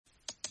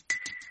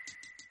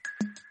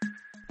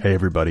Hey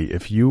everybody,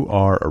 if you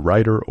are a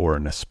writer or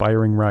an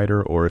aspiring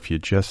writer, or if you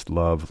just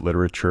love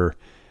literature,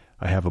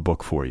 I have a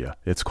book for you.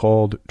 It's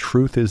called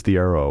Truth is the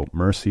Arrow,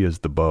 Mercy is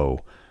the Bow,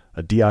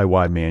 a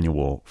DIY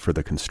manual for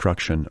the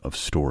construction of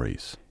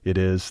stories. It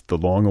is the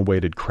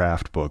long-awaited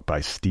craft book by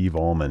Steve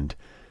Almond,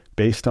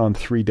 based on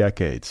 3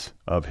 decades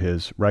of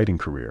his writing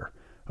career,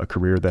 a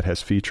career that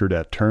has featured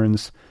at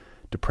turns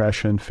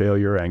depression,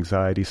 failure,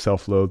 anxiety,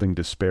 self-loathing,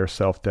 despair,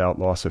 self-doubt,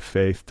 loss of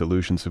faith,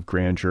 delusions of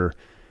grandeur,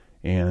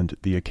 and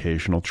the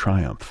occasional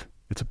triumph.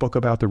 It's a book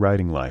about the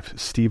writing life.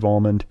 Steve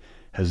Almond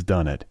has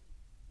done it.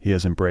 He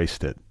has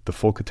embraced it, the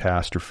full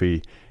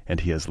catastrophe, and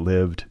he has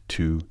lived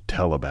to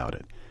tell about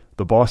it.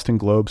 The Boston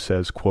Globe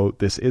says, quote,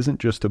 "This isn't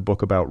just a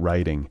book about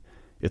writing,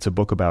 it's a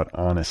book about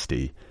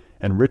honesty."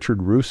 And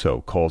Richard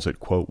Russo calls it,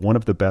 quote, "one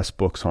of the best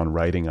books on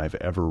writing I've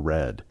ever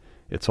read.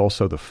 It's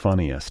also the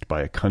funniest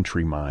by a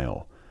country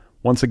mile."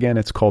 Once again,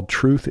 it's called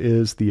Truth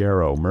is the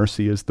Arrow,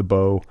 Mercy is the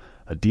Bow,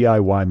 a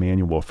DIY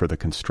manual for the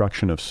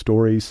construction of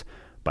stories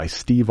by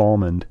Steve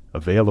Almond,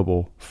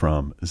 available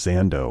from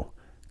Zando.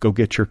 Go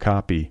get your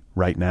copy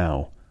right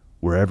now,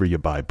 wherever you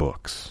buy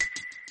books.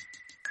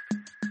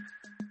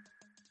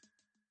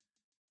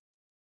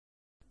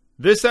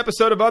 This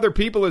episode of Other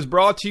People is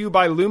brought to you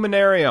by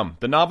Luminarium,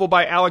 the novel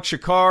by Alex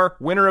Shakar,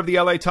 winner of the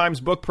LA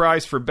Times Book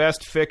Prize for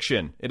Best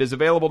Fiction. It is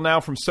available now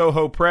from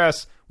Soho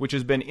Press, which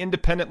has been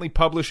independently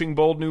publishing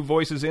bold new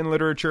voices in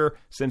literature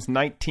since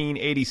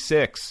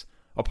 1986.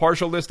 A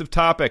partial list of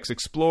topics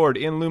explored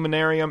in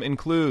Luminarium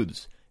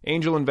includes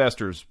angel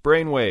investors,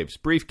 brainwaves,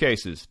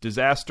 briefcases,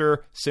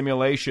 disaster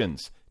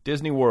simulations,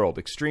 Disney World,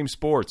 extreme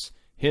sports,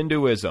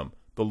 Hinduism,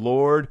 the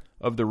Lord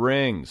of the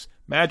Rings,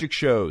 magic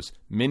shows,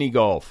 mini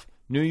golf,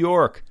 New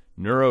York,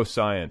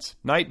 neuroscience,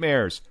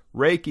 nightmares,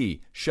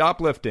 Reiki,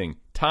 shoplifting,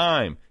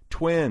 time,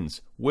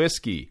 twins,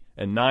 whiskey,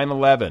 and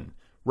 9/11.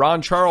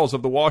 Ron Charles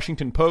of the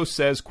Washington Post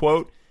says,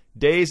 quote,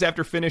 "Days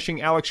after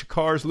finishing Alex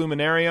Shakar's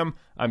Luminarium,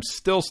 I'm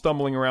still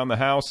stumbling around the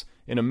house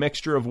in a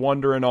mixture of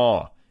wonder and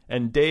awe."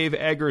 And Dave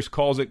Eggers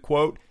calls it,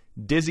 quote,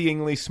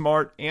 "dizzyingly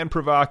smart and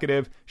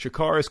provocative.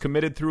 Shakar is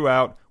committed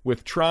throughout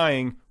with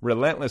trying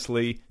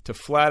relentlessly to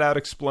flat out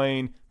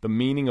explain the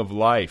meaning of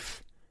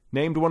life."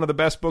 Named one of the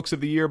best books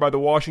of the year by the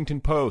Washington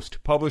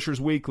Post,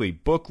 Publishers Weekly,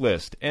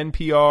 Booklist,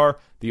 NPR,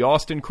 the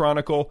Austin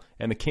Chronicle,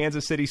 and the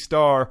Kansas City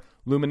Star,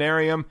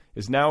 Luminarium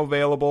is now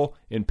available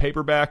in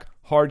paperback,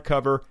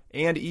 hardcover,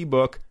 and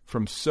ebook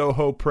from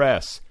Soho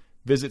Press.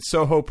 Visit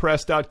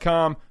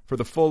sohopress.com for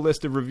the full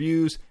list of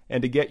reviews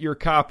and to get your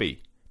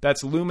copy.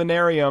 That's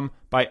Luminarium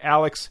by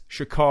Alex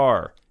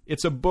Shakar.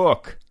 It's a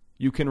book.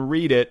 You can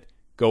read it.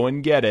 Go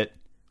and get it.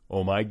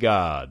 Oh my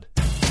God.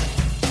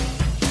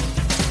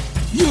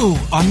 You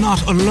are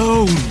not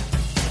alone.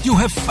 You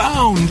have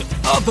found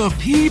other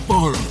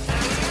people.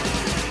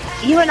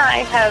 You and I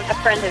have a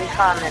friend in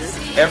common.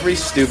 Every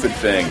stupid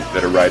thing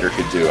that a writer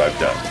could do, I've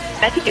done.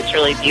 I think it's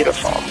really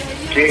beautiful.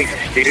 Jesus,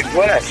 dude,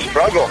 what a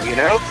struggle, you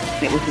know?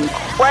 It was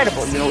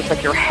incredible. You know, it's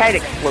like your head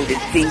exploded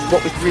seeing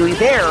what was really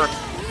there.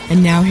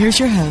 And now here's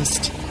your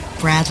host,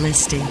 Brad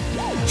Listy.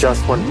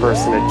 Just one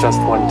person at just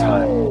one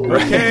time.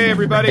 Okay,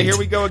 everybody, here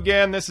we go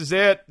again. This is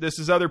it. This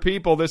is Other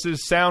People. This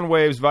is sound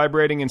waves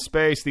vibrating in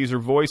space. These are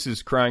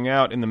voices crying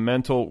out in the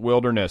mental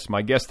wilderness.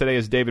 My guest today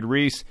is David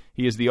Rees.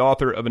 He is the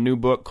author of a new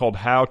book called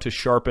How to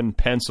Sharpen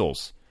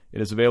Pencils.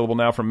 It is available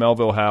now from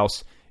Melville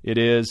House. It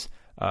is,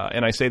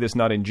 and I say this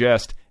not in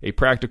jest, a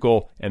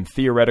practical and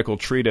theoretical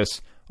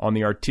treatise on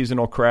the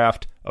artisanal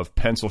craft of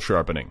pencil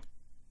sharpening.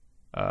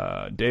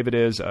 David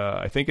is,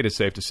 I think it is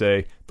safe to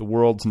say, the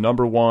world's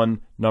number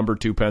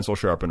 2 pencil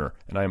sharpener,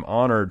 and I am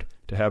honored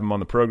to have him on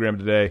the program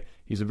today.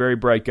 He's a very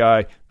bright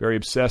guy, very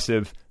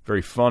obsessive,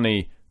 very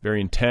funny, very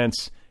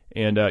intense,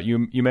 and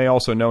you may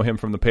also know him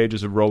from the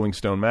pages of Rolling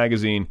Stone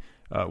magazine,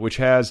 which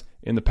has,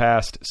 in the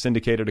past,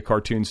 syndicated a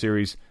cartoon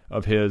series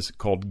of his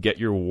called Get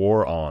Your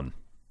War On.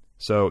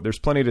 So there's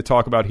plenty to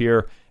talk about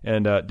here,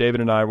 and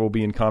David and I will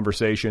be in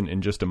conversation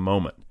in just a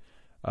moment.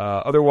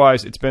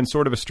 Otherwise, it's been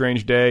sort of a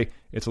strange day.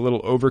 It's a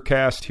little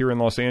overcast here in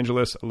Los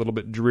Angeles, a little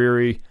bit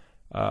dreary.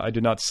 I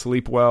did not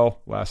sleep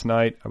well last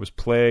night. I was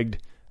plagued,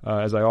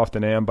 as I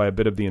often am, by a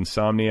bit of the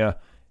insomnia,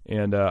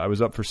 and I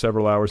was up for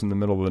several hours in the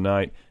middle of the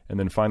night, and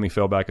then finally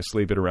fell back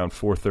asleep at around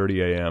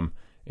 4:30 a.m.,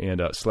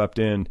 and slept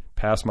in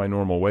past my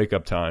normal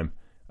wake-up time,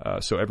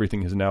 so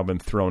everything has now been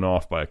thrown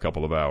off by a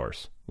couple of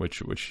hours,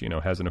 which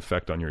has an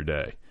effect on your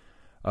day.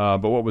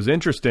 But what was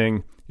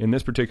interesting in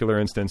this particular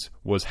instance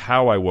was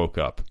how I woke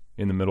up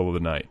in the middle of the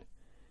night.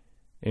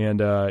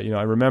 And,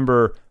 I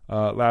remember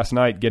last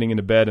night getting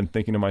into bed and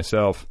thinking to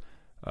myself,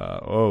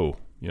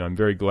 I'm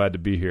very glad to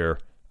be here.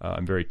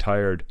 I'm very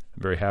tired.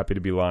 I'm very happy to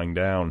be lying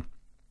down.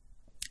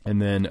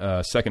 And then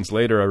seconds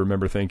later, I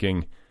remember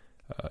thinking,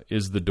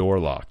 is the door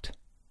locked?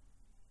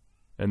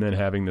 And then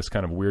having this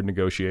kind of weird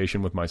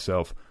negotiation with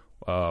myself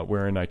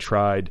wherein I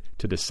tried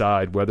to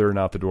decide whether or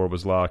not the door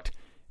was locked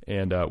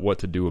and what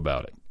to do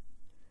about it.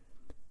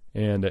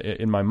 And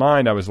in my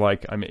mind, I was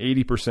like, I'm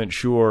 80%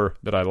 sure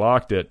that I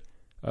locked it,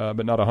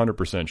 but not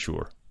 100%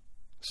 sure.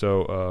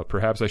 So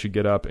perhaps I should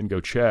get up and go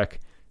check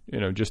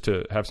just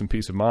to have some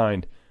peace of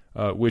mind,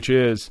 which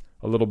is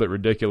a little bit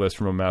ridiculous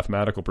from a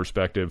mathematical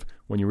perspective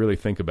when you really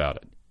think about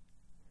it.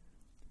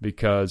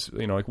 Because,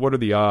 like, what are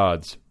the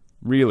odds,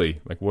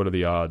 really, like, what are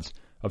the odds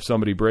of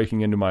somebody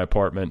breaking into my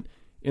apartment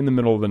in the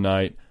middle of the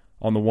night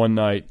on the one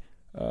night,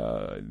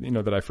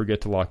 that I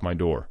forget to lock my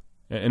door?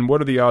 And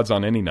what are the odds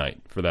on any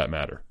night, for that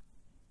matter?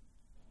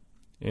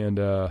 And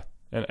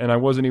I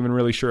wasn't even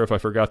really sure if I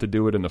forgot to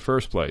do it in the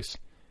first place.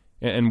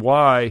 And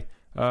why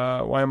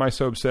am I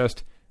so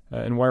obsessed,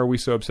 and why are we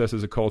so obsessed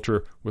as a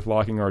culture with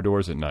locking our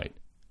doors at night?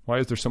 Why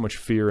is there so much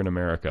fear in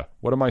America?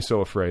 What am I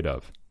so afraid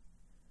of?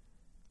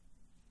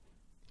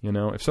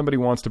 If somebody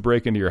wants to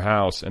break into your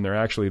house and they're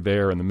actually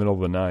there in the middle of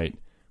the night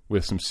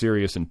with some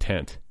serious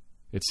intent,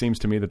 it seems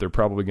to me that they're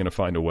probably going to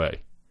find a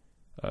way.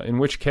 In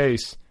which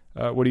case,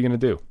 what are you going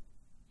to do?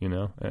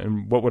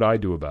 And what would I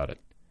do about it?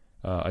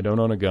 I don't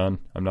own a gun.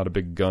 I'm not a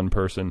big gun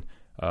person.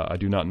 I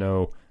do not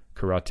know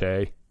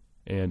karate.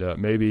 And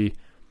maybe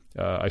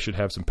I should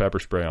have some pepper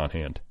spray on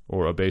hand,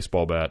 or a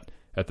baseball bat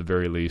at the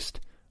very least,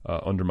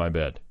 under my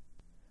bed.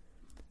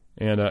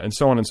 And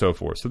so on and so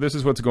forth. So this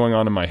is what's going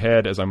on in my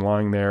head as I'm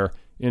lying there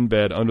in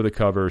bed under the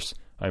covers.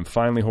 I'm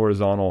finally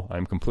horizontal.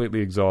 I'm completely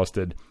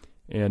exhausted.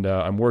 And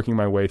I'm working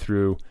my way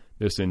through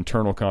this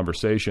internal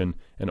conversation.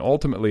 And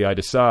ultimately I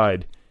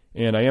decide,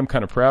 and I am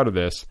kind of proud of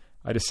this,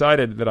 I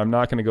decided that I'm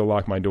not going to go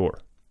lock my door.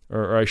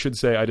 Or I should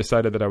say, I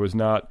decided that I was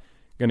not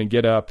going to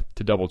get up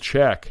to double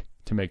check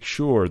to make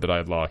sure that I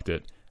had locked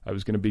it. I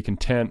was going to be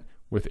content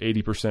with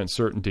 80%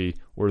 certainty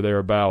or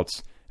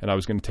thereabouts, and I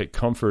was going to take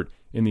comfort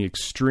in the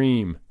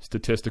extreme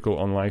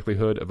statistical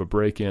unlikelihood of a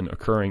break-in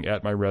occurring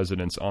at my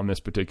residence on this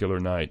particular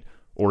night,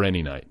 or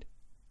any night.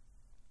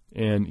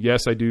 And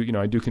yes, I do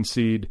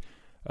concede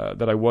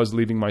that I was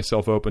leaving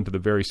myself open to the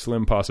very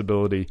slim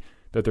possibility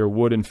that there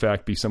would in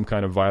fact be some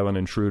kind of violent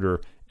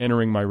intruder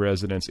entering my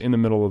residence in the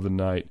middle of the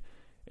night,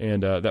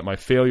 and that my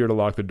failure to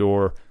lock the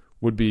door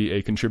would be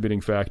a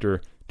contributing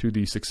factor to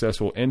the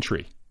successful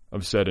entry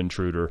of said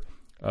intruder.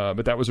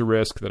 But that was a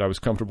risk that I was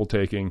comfortable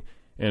taking,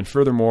 and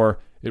furthermore,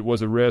 it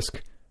was a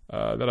risk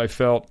that I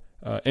felt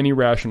any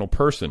rational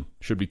person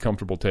should be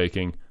comfortable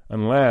taking,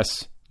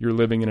 unless you're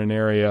living in an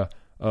area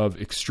of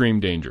extreme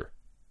danger.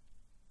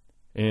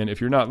 And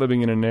if you're not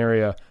living in an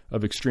area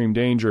of extreme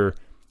danger,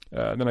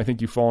 then I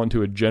think you fall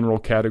into a general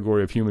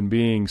category of human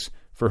beings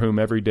for whom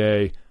every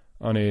day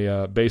on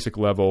a basic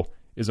level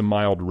is a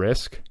mild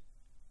risk.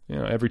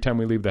 Every time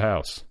we leave the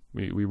house,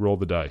 we roll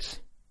the dice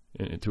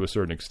to a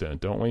certain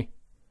extent, don't we?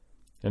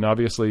 And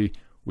obviously,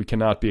 we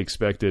cannot be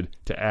expected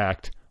to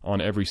act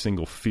on every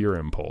single fear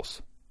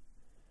impulse.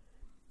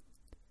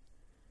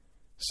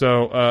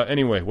 So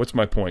anyway, what's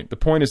my point? The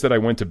point is that I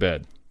went to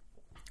bed.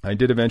 I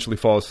did eventually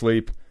fall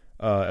asleep,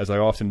 as I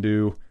often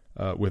do,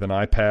 with an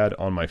iPad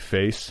on my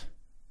face.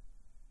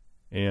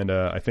 And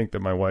I think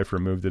that my wife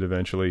removed it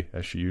eventually,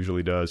 as she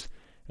usually does.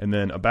 And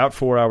then about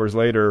 4 hours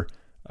later,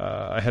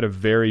 I had a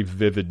very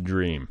vivid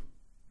dream.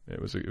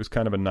 It was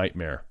kind of a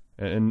nightmare,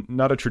 and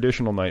not a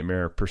traditional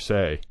nightmare per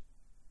se,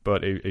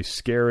 but a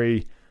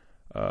scary,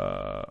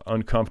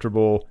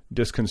 uncomfortable,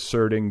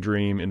 disconcerting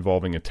dream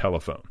involving a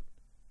telephone.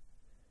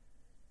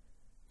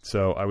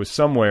 So I was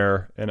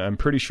somewhere, and I'm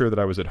pretty sure that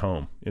I was at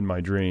home in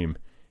my dream,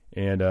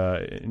 and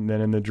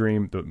then in the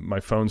dream, my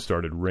phone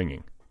started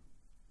ringing.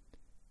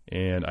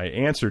 And I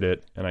answered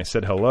it, and I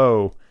said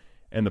hello,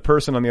 and the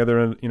person on the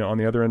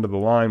other end of the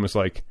line was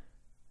like,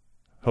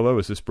 "Hello,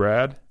 is this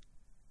Brad?"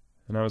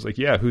 And I was like,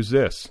 "Yeah, who's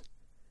this?"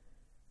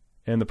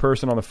 And the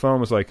person on the phone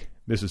was like,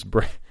 This is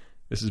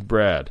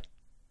Brad."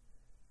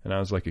 And I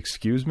was like,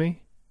 "Excuse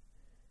me?"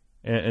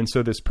 And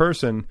so this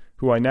person,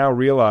 who I now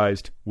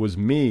realized was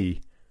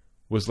me,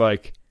 was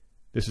like,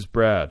 "This is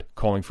Brad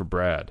calling for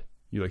Brad.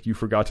 You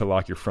forgot to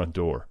lock your front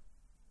door."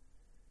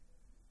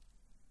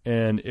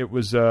 And it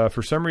was,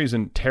 for some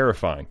reason,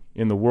 terrifying.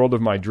 In the world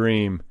of my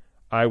dream,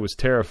 I was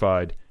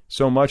terrified,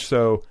 so much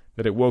so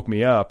that it woke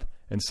me up,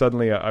 and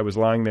suddenly I was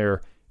lying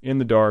there in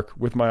the dark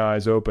with my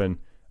eyes open,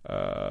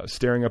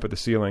 staring up at the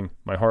ceiling.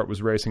 My heart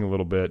was racing a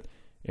little bit,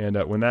 and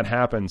when that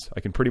happens, I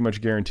can pretty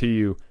much guarantee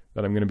you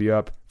that I'm going to be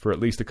up for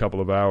at least a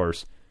couple of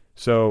hours.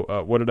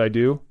 So what did I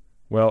do?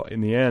 Well,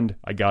 in the end,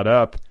 I got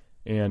up,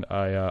 and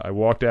I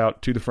walked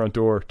out to the front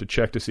door to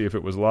check to see if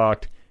it was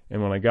locked,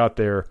 and when I got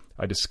there,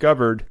 I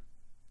discovered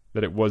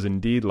that it was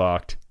indeed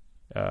locked.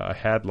 I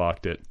had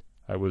locked it.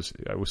 I was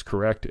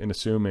correct in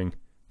assuming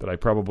that I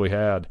probably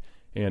had.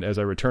 And as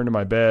I returned to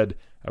my bed,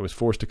 I was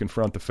forced to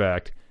confront the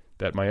fact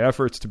that my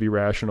efforts to be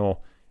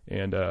rational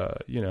and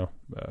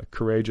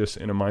courageous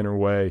in a minor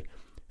way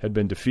had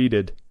been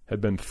defeated,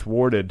 had been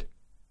thwarted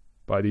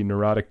by the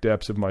neurotic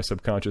depths of my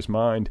subconscious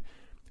mind,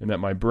 and that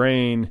my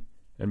brain,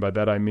 and by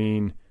that I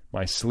mean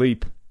my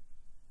sleep,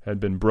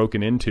 had been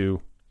broken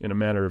into, in a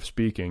manner of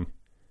speaking,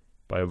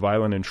 by a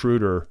violent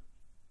intruder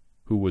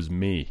who was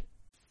me.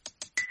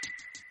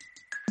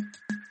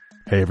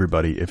 Hey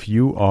everybody, if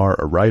you are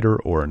a writer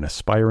or an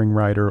aspiring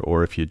writer,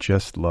 or if you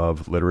just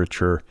love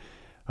literature,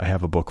 I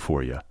have a book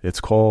for you. It's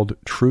called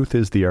Truth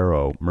is the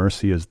Arrow,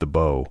 Mercy is the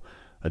Bow,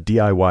 a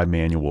DIY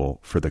manual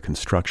for the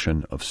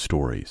construction of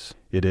stories.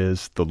 It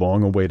is the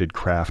long-awaited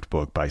craft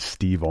book by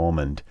Steve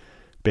Almond,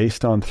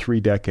 based on 3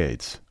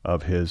 decades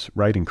of his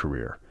writing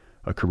career,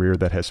 a career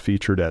that has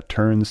featured at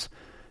turns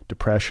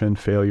depression,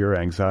 failure,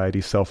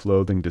 anxiety,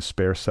 self-loathing,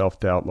 despair,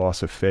 self-doubt,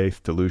 loss of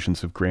faith,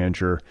 delusions of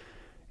grandeur,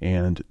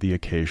 and the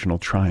occasional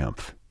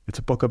triumph. It's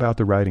a book about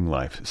the writing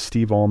life.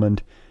 Steve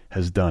Almond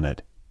has done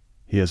it.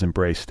 He has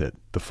embraced it,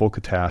 the full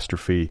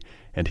catastrophe,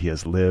 and he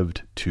has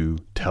lived to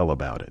tell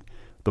about it.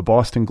 The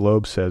Boston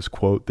Globe says,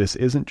 quote, "This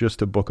isn't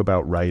just a book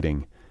about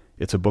writing,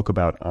 it's a book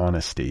about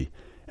honesty."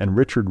 And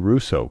Richard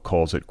Russo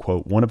calls it,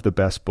 quote, "one of the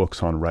best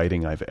books on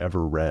writing I've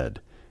ever read.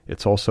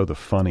 It's also the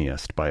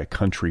funniest by a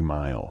country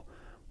mile."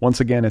 Once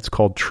again, it's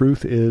called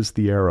Truth is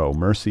the Arrow,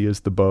 Mercy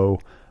is the Bow,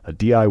 a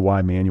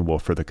DIY manual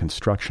for the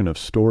construction of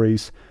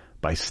stories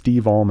by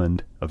Steve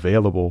Almond,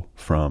 available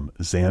from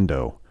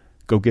Zando.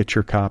 Go get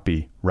your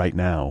copy right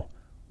now,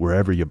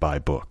 wherever you buy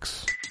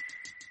books.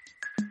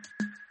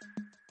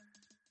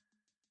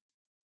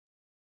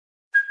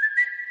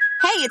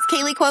 Hey, it's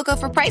Kaylee Cuoco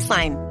for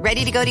Priceline.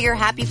 Ready to go to your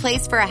happy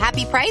place for a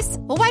happy price?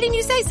 Well, why didn't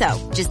you say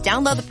so? Just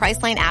download the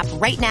Priceline app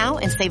right now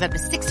and save up to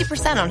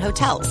 60% on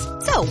hotels.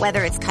 So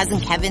whether it's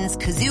Cousin Kevin's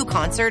Kazoo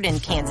Concert in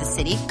Kansas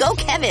City, go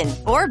Kevin,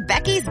 or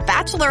Becky's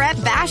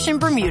Bachelorette Bash in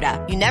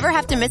Bermuda, you never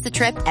have to miss a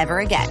trip ever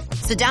again.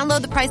 So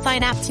download the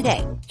Priceline app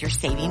today. Your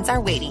savings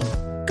are waiting.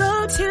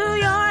 Go to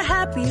your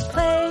happy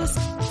place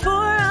for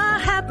a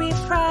happy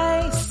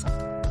price.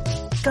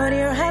 Go to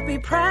your happy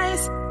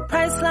price,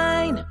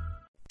 Priceline.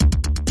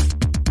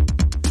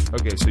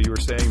 Okay, so you were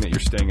saying that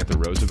you're staying at the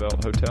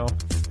Roosevelt Hotel?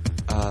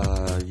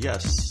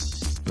 Yes,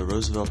 the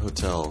Roosevelt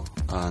Hotel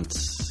on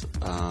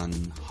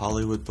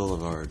Hollywood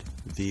Boulevard,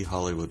 the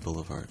Hollywood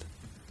Boulevard.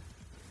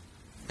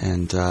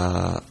 And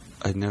I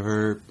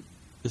never...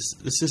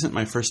 This isn't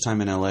my first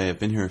time in LA. I've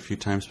been here a few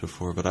times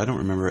before, but I don't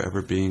remember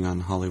ever being on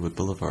Hollywood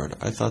Boulevard.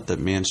 I thought that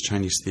Mann's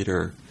Chinese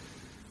Theater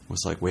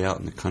was like way out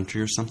in the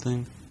country or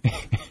something.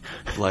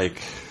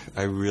 Like,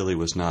 I really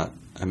was not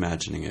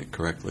imagining it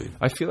correctly.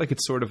 I feel like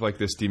it's sort of like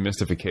this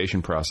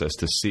demystification process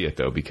to see it,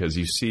 though, because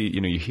you see,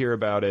 you hear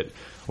about it,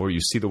 or you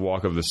see the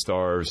Walk of the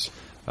Stars,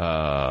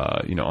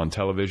 on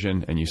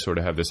television, and you sort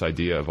of have this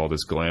idea of all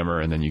this glamour,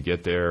 and then you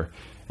get there,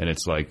 and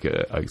it's like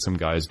some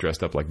guys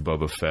dressed up like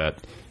Boba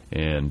Fett,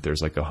 and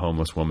there's like a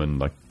homeless woman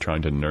like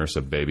trying to nurse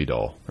a baby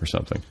doll or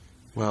something.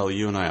 Well,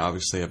 you and I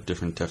obviously have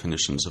different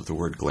definitions of the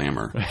word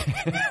glamour,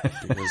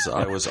 because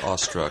I was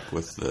awestruck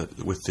with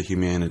the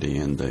humanity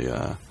and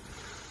the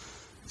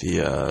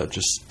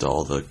just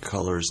all the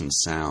colors and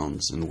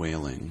sounds and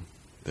wailing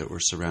that were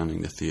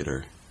surrounding the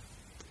theater.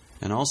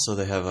 And also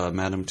they have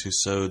Madame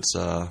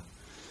Tussauds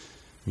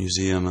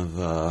museum of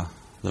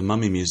the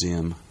Mummy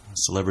Museum,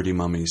 celebrity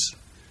mummies,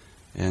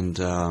 and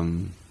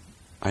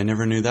I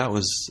never knew that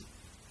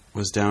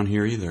was down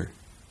here either.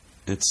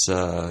 It's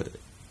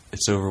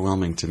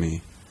overwhelming to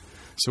me.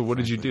 So what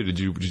did you do? Did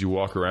you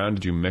walk around?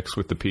 Did you mix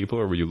with the people,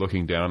 or were you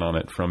looking down on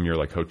it from your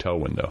like hotel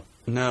window?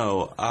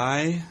 No,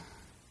 I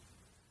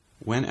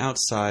went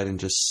outside and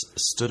just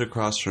stood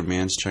across from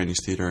Mann's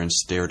Chinese Theater and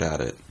stared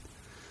at it.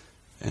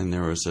 And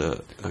there was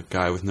a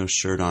guy with no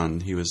shirt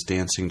on. He was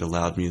dancing to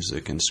loud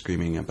music and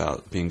screaming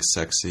about being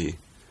sexy.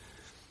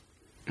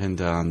 And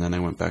then I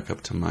went back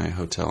up to my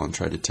hotel and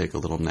tried to take a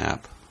little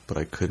nap, but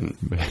I couldn't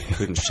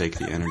shake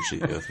the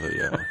energy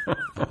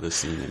of the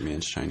scene at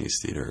Mann's Chinese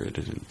Theater. It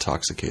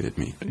intoxicated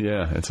me.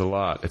 Yeah, it's a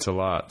lot. It's a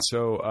lot.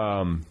 So,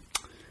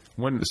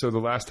 so the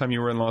last time you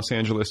were in Los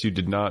Angeles, you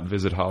did not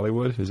visit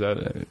Hollywood? Is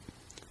that?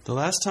 The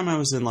last time I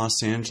was in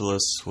Los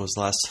Angeles was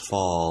last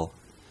fall,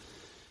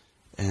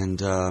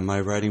 and my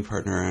writing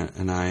partner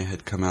and I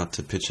had come out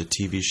to pitch a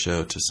TV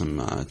show to some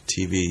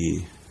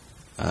TV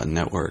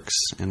networks,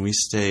 and we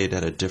stayed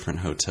at a different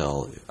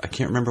hotel. I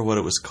can't remember what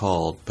it was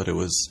called, but it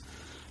was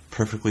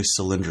perfectly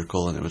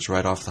cylindrical, and it was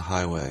right off the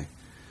highway.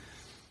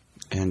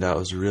 And it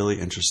was really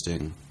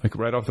interesting. Like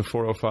right off the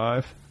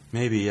 405?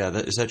 Maybe, yeah.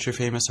 Is that your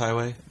famous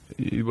highway?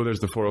 Well, there's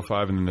the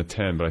 405 and then the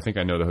 10, but I think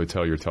I know the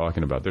hotel you're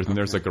talking about.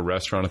 There's like a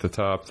restaurant at the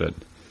top that...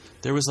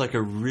 There was like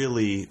a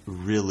really,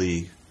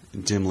 really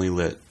dimly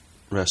lit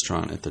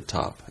restaurant at the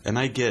top. And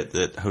I get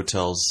that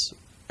hotels,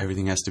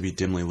 everything has to be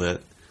dimly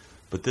lit,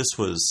 but this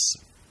was...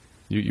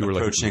 You were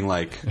approaching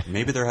like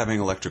maybe they're having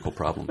electrical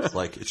problems.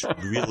 Like it's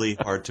really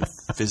hard to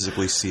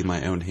physically see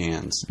my own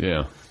hands.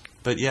 Yeah.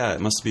 But yeah,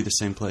 it must be the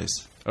same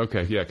place.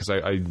 Okay, yeah, because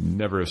I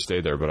never have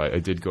stayed there, but I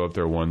did go up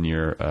there one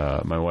year.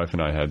 My wife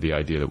and I had the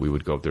idea that we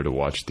would go up there to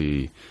watch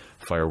the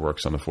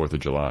fireworks on the 4th of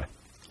July.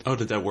 Oh,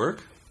 did that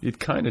work? It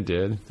kind of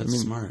did. That's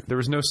smart. There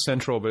was no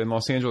central, but in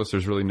Los Angeles,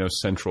 there's really no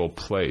central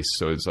place.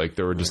 So it's like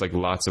there were just like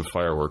lots of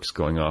fireworks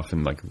going off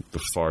in like the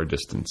far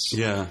distance.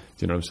 Yeah. Do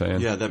you know what I'm saying?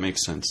 Yeah, that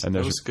makes sense. And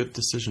that was a good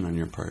decision on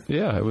your part.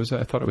 Yeah, it was.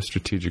 I thought it was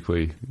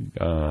strategically,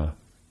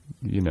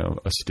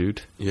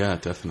 astute. Yeah,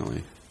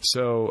 definitely.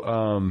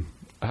 So,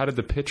 how did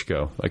the pitch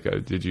go? Like,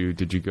 did you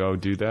go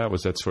do that?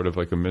 Was that sort of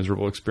like a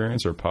miserable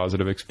experience or a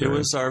positive experience? It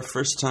was our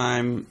first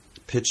time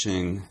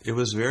pitching. It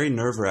was very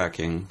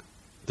nerve-wracking.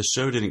 The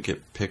show didn't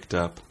get picked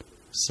up,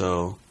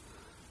 so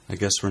I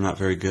guess we're not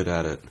very good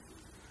at it.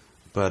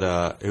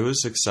 But it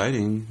was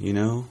exciting, you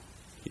know.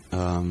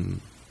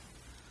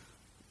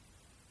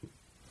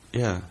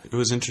 Yeah, it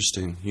was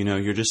interesting. You know,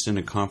 you're just in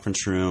a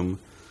conference room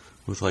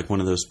with like one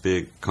of those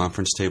big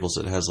conference tables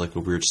that has like a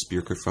weird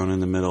speakerphone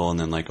in the middle, and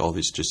then like all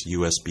these just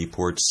USB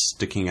ports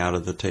sticking out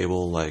of the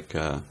table, like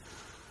a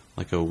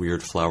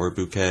weird flower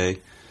bouquet.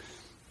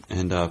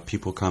 And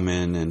people come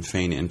in and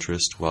feign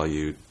interest while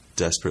you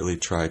desperately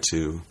try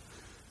to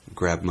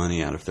grab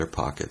money out of their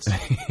pockets.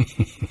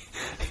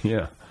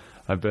 Yeah,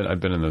 I've been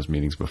in those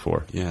meetings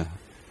before. Yeah,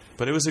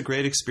 but it was a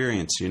great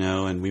experience, you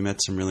know, and we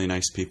met some really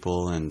nice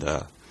people, and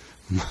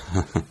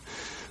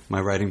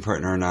my writing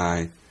partner and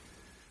I,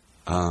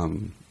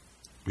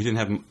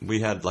 we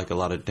had like a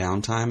lot of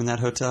downtime in that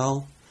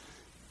hotel,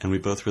 and we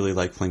both really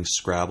liked playing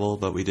Scrabble,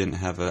 but we didn't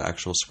have an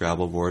actual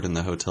Scrabble board, and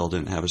the hotel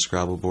didn't have a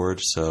Scrabble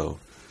board,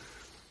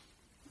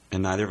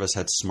 and neither of us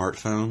had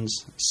smartphones,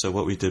 so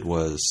what we did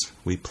was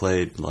we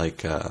played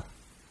like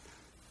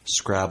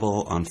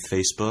Scrabble on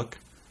Facebook,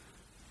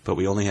 but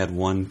we only had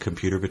one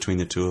computer between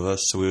the two of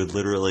us, so we would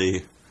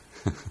literally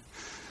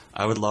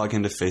I would log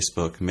into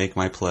Facebook, make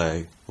my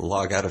play,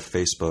 log out of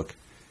Facebook,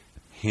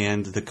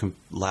 hand the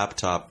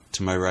laptop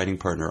to my writing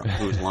partner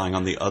who was lying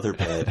on the other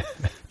bed.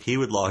 He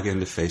would log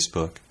into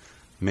Facebook,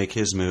 make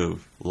his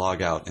move,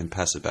 log out, and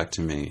pass it back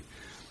to me.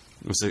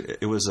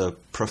 It was a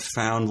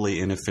profoundly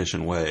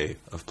inefficient way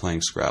of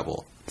playing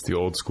Scrabble. It's the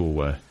old school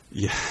way.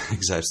 Yeah,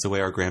 exactly. It's the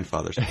way our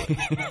grandfathers played.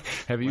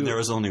 When there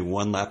was only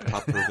one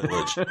laptop per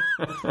village.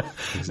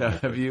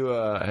 Exactly.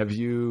 Now, have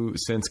you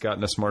since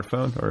gotten a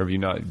smartphone, or have you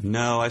not?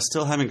 No, I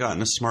still haven't gotten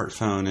a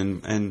smartphone,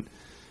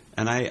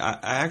 and I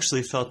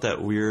actually felt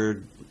that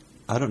weird.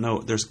 I don't know.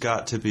 There's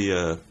got to be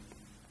a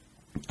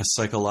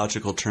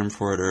psychological term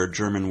for it, or a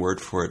German word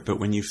for it. But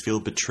when you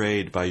feel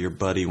betrayed by your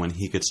buddy when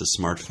he gets a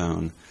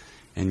smartphone,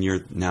 and you're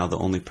now the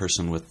only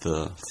person with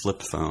the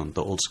flip phone,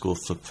 the old school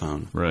flip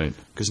phone. Right.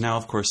 Because now,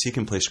 of course, he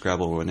can play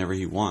Scrabble whenever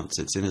he wants.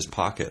 It's in his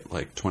pocket,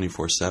 like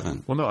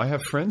 24/7. Well, no, I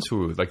have friends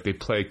who, like, they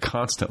play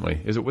constantly.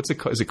 Is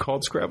it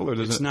called Scrabble?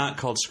 Or It's not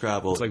called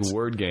Scrabble. It's like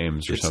word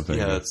games or something.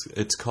 Yeah,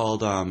 it's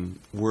called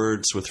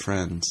Words with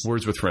Friends.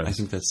 Words with Friends. I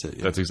think that's it.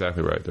 Yeah. That's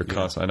exactly right. They're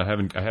constant. And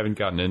I haven't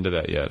gotten into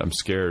that yet. I'm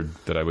scared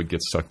that I would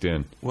get sucked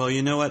in. Well,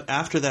 you know what?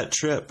 After that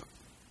trip,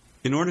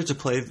 in order to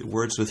play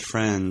Words with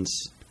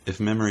Friends, if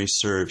memory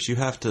serves, you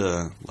have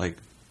to like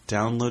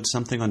download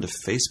something onto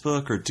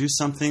Facebook or do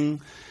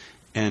something.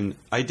 And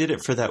I did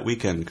it for that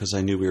weekend because I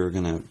knew we were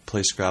going to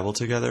play Scrabble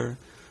together.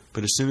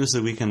 But as soon as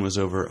the weekend was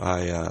over,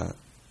 I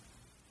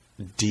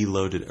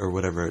deloaded or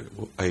whatever.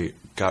 I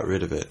got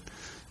rid of it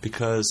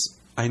because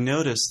I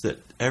noticed that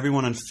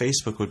everyone on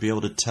Facebook would be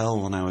able to tell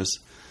when I was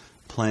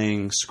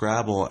playing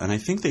Scrabble, and I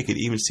think they could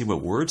even see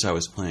what words I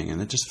was playing,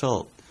 and it just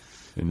felt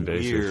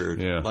invasive.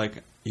 Weird. Yeah.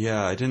 Like,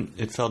 yeah,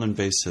 it felt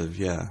invasive,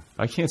 yeah.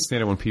 I can't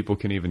stand it when people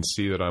can even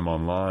see that I'm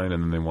online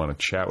and then they want to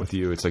chat with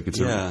you. It's like,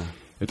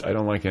 I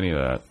don't like any of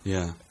that.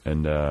 Yeah.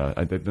 And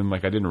I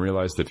didn't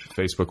realize that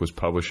Facebook was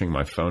publishing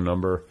my phone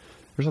number.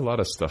 There's a lot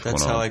of stuff going on.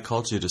 That's how I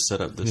called you to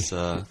set up this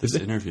this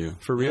interview.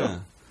 For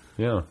real?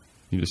 Yeah.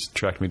 You just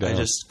tracked me down. I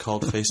just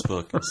called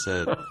Facebook and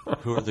said,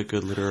 who are the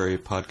good literary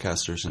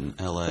podcasters in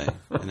L.A.?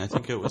 And I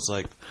think it was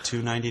like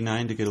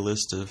 $2.99 to get a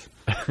list of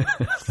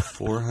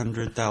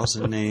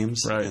 400,000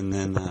 names. Right. And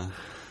then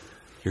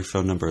your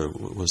phone number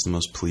was the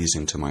most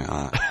pleasing to my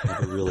eye. I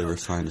have a really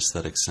refined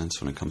aesthetic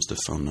sense when it comes to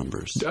phone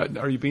numbers.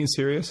 Are you being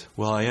serious?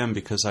 Well, I am,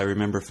 because I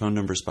remember phone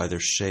numbers by their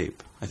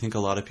shape. I think a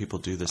lot of people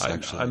do this,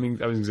 actually. I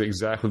mean, I was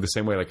exactly the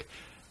same way. Like,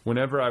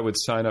 whenever I would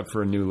sign up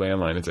for a new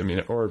landline,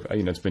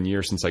 it's been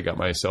years since I got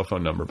my cell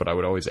phone number, but I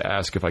would always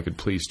ask if I could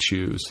please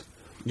choose.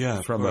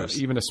 Yeah, from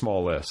even a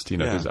small list,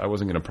 because I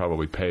wasn't going to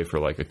probably pay for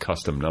like a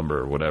custom number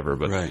or whatever.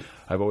 But right.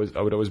 I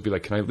would always be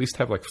like, can I at least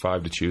have like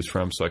 5 to choose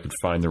from so I could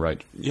find the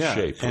right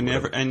shape? And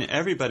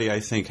everybody, I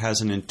think, has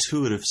an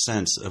intuitive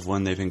sense of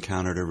when they've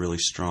encountered a really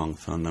strong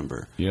phone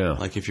number. Yeah,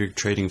 like if you're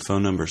trading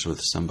phone numbers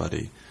with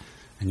somebody,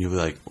 and you'll be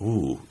like,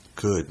 ooh,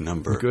 good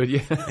number. Good,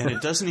 yeah. And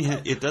it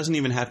doesn't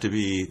even have to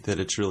be that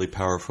it's really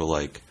powerful,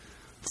 like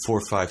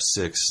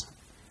 456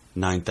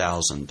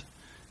 9000.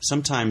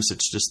 Sometimes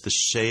it's just the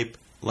shape.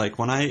 Like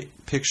when I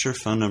picture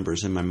phone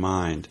numbers in my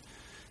mind,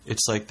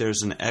 it's like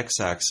there's an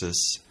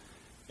x-axis,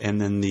 and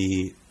then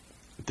the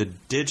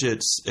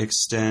digits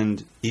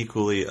extend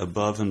equally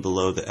above and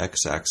below the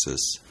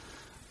x-axis,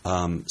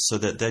 so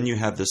that then you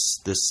have this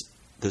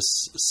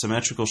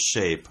symmetrical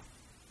shape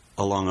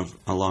along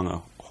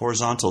a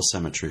horizontal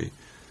symmetry,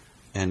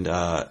 and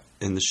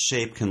the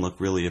shape can look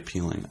really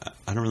appealing.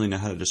 I don't really know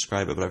how to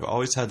describe it, but I've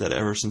always had that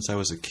ever since I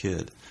was a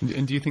kid.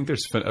 And do you think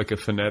there's like a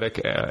phonetic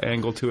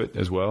angle to it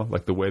as well?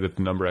 Like the way that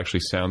the number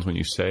actually sounds when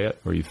you say it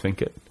or you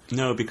think it?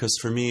 No, because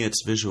for me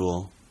it's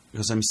visual.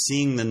 Because I'm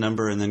seeing the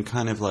number, and then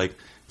kind of like,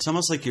 it's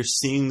almost like you're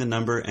seeing the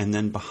number, and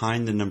then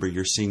behind the number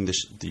you're seeing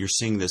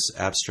this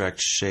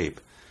abstract shape.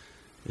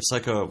 It's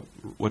like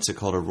what's it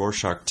called, a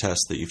Rorschach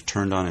test that you've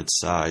turned on its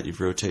side. You've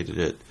rotated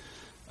it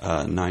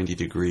 90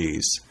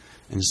 degrees.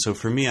 And so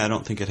for me, I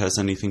don't think it has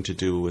anything to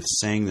do with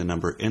saying the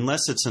number,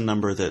 unless it's a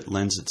number that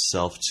lends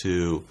itself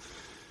to,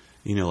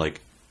 like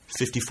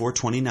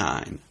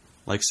 5429.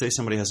 Like, say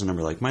somebody has a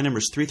number like, my number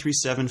is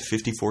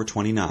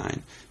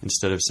 337-5429,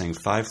 instead of saying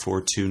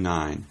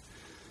 5429.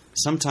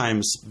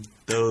 Sometimes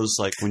those,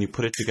 like, when you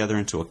put it together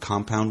into a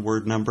compound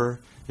word number,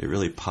 it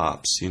really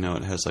pops. It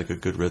has like a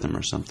good rhythm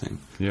or something.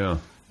 Yeah.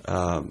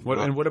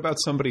 What about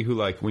somebody who,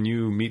 like, when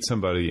you meet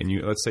somebody and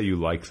let's say you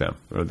like them,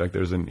 or like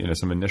there's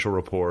some initial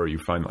rapport, or you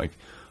find like,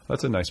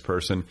 that's a nice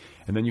person,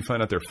 and then you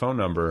find out their phone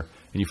number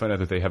and you find out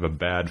that they have a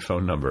bad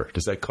phone number.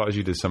 Does that cause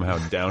you to somehow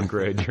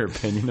downgrade your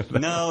opinion of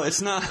them? No,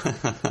 it's not.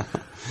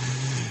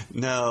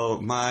 No,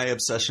 my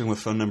obsession with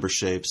phone number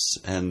shapes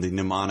and the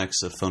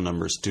mnemonics of phone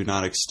numbers do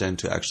not extend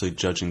to actually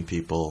judging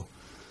people,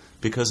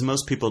 because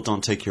most people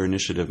don't take your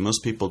initiative.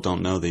 Most people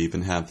don't know they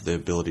even have the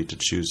ability to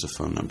choose a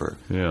phone number.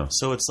 Yeah.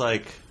 So it's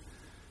like,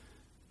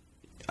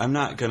 I'm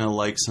not going to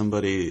like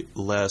somebody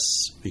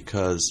less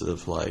because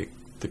of, like,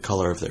 the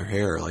color of their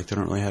hair. Like, they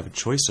don't really have a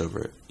choice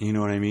over it. You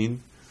know what I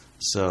mean?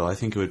 So I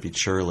think it would be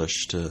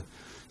churlish to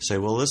say,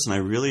 well, listen, I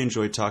really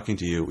enjoyed talking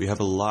to you. We have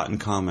a lot in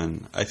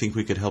common. I think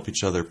we could help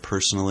each other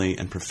personally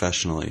and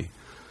professionally.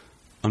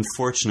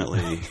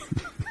 Unfortunately,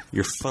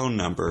 your phone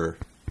number,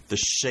 the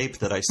shape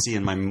that I see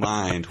in my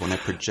mind when I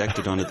project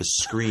it onto the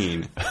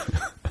screen,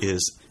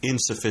 is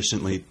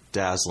insufficiently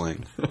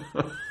dazzling.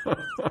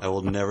 I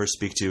will never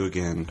speak to you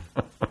again.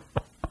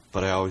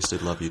 But I always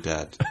did love you,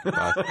 Dad.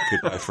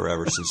 Goodbye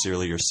forever.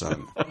 Sincerely, your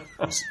son,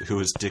 who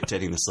is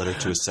dictating this letter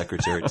to his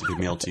secretary to be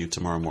mailed to you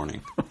tomorrow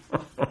morning.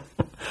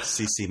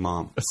 CC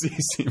Mom.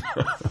 CC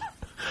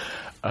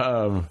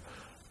Mom.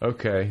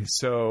 Okay,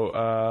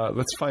 so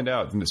let's find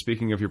out.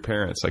 Speaking of your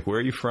parents, like, where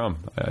are you from?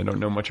 I don't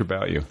know much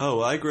about you. Oh,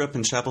 I grew up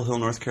in Chapel Hill,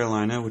 North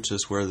Carolina, which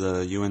is where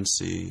the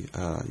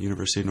UNC,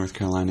 University of North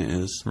Carolina,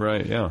 is.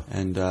 Right, yeah.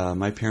 And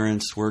my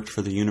parents worked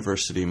for the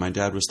university. My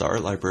dad was the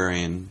art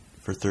librarian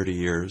for 30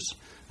 years.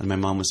 And my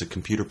mom was a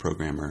computer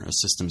programmer, a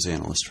systems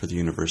analyst for the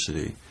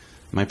university.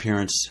 My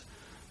parents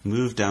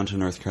moved down to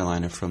North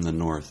Carolina from the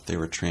north. They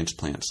were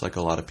transplants, like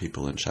a lot of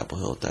people in Chapel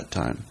Hill at that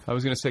time. I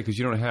was going to say, because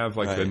you don't have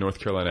like the North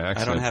Carolina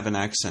accent. I don't have an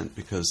accent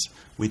because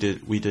we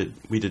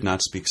did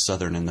not speak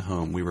Southern in the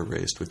home. We were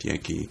raised with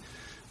Yankee,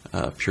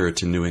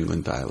 Puritan New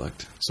England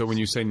dialect. So when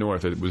you say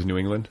north, it was New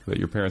England that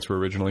your parents were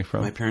originally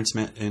from? My parents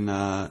met in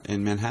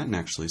Manhattan,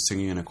 actually,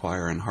 singing in a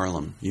choir in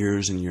Harlem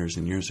years and years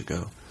and years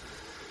ago.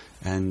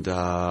 And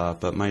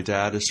but my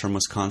dad is from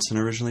Wisconsin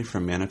originally,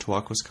 from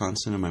Manitowoc,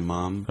 Wisconsin, and my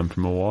mom... I'm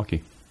from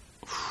Milwaukee.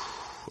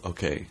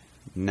 Okay,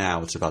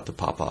 now it's about to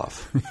pop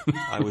off.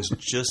 I was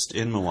just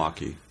in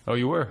Milwaukee. Oh,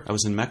 you were? I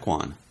was in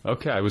Mequon.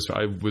 Okay, I was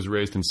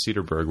raised in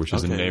Cedarburg, which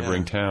is a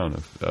neighboring town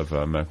of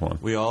Mequon.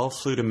 We all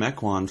flew to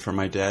Mequon for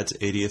my dad's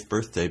 80th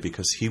birthday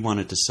because he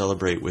wanted to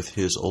celebrate with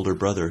his older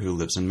brother who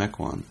lives in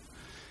Mequon.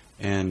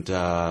 And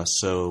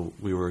so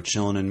we were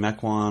chilling in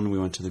Mequon. We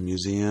went to the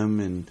museum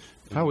and...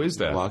 How is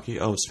that? Milwaukee.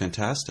 Oh, it's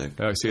fantastic.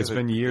 Oh, see, it's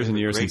been years and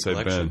years since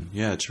I've been.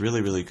 Yeah, it's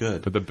really, really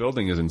good. But the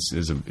building is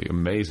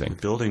amazing. The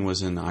building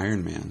was in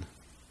Iron Man.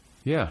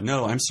 Yeah.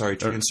 No, I'm sorry,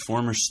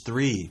 Transformers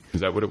 3.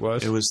 Is that what it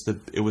was? It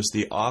was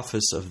the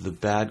office of the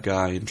bad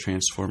guy in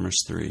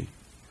Transformers 3.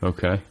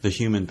 Okay. The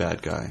human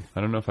bad guy.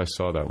 I don't know if I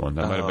saw that one.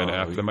 That might have been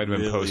after. That might have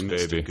been post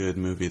Missed Baby. A good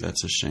movie.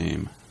 That's a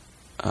shame.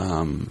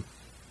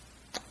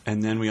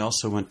 And then we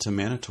also went to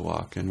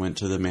Manitowoc and went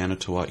to the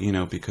Manitowoc,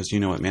 because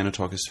what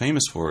Manitowoc is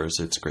famous for is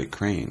its great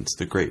cranes,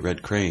 the great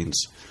red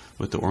cranes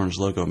with the orange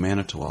logo,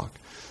 Manitowoc.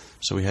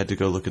 So we had to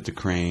go look at the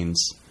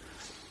cranes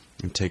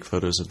and take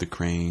photos of the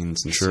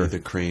cranes and see the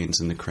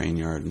cranes in the crane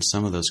yard. And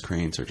some of those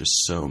cranes are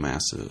just so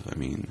massive. I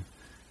mean,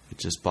 it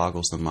just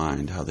boggles the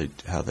mind how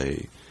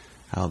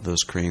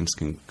those cranes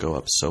can go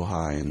up so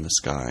high in the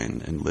sky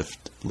and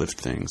lift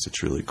things.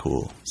 It's really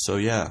cool. So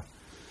yeah.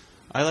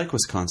 I like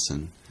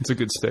Wisconsin. It's a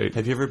good state.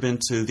 Have you ever been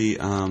to the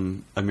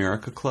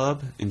America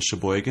Club in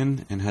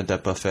Sheboygan and had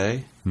that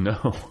buffet?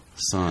 No,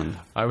 son.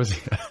 I was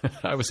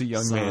a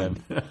young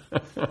man.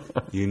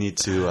 You need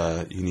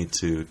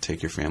to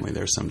take your family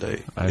there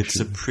someday. It's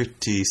a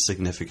pretty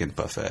significant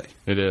buffet.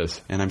 It is,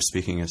 and I'm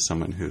speaking as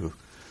someone who,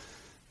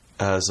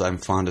 as I'm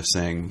fond of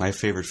saying, my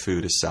favorite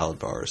food is salad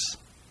bars.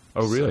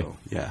 Oh, really? So,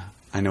 yeah,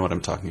 I know what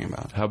I'm talking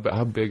about.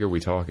 How big are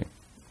we talking?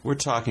 We're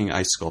talking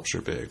ice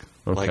sculpture big.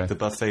 Okay. Like, the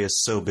buffet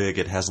is so big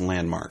it has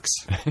landmarks.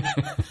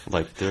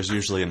 Like, there's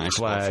usually an ice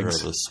sculpture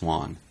of a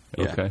swan.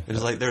 Yeah. Okay.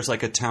 There's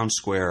like a town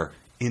square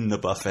in the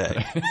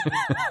buffet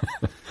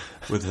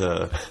with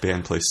a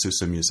band plays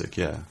Sousa music.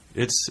 Yeah.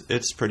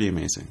 It's pretty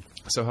amazing.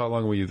 So how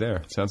long were you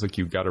there? Sounds like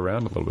you got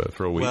around a little bit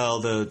for a week. Well,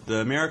 the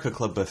America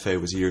Club buffet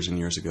was years and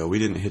years ago. We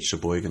didn't hit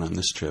Sheboygan on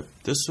this trip.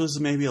 This was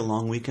maybe a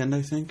long weekend,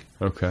 I think.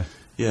 Okay.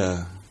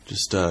 Yeah.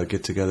 Just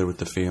get together with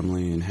the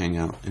family and hang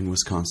out in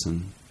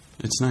Wisconsin.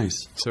 It's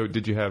nice. So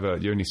did you have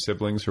any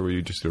siblings, or were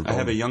you just I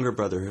have a younger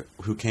brother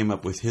who came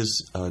up with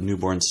his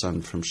newborn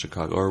son from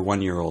Chicago, or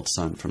 1-year-old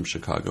son from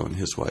Chicago, and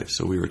his wife.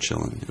 So we were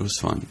chilling. It was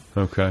fun.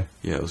 Okay.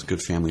 Yeah, it was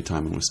good family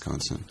time in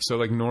Wisconsin. So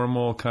like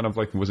normal, kind of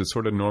like, was it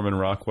sort of Norman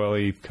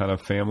Rockwell-y kind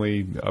of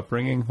family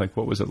upbringing? Like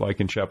what was it like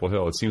in Chapel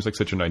Hill? It seems like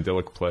such an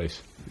idyllic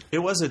place. It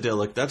was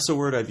idyllic. That's a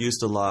word I've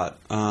used a lot.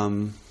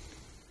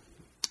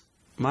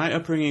 My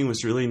upbringing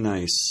was really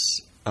nice.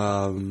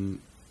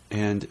 And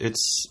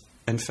it's...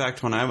 In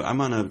fact, when I'm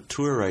on a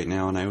tour right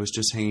now, and I was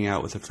just hanging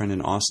out with a friend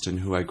in Austin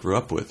who I grew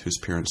up with, whose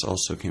parents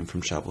also came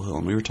from Chapel Hill,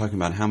 and we were talking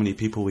about how many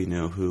people we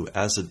know who,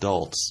 as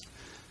adults,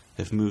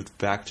 have moved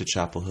back to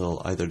Chapel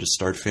Hill either to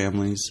start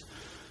families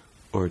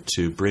or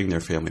to bring their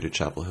family to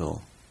Chapel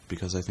Hill,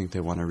 because I think they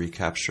want to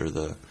recapture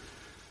the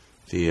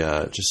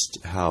just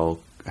how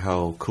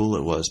cool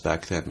it was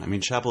back then. I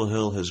mean, Chapel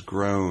Hill has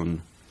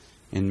grown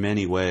in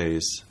many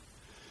ways,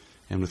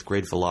 and with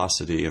great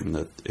velocity in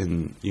the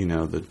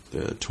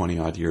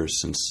 20-odd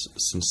years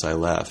since I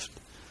left.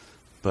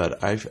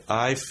 But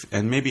I've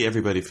and maybe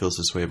everybody feels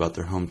this way about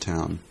their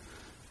hometown,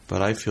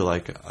 but I feel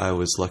like I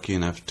was lucky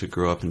enough to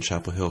grow up in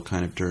Chapel Hill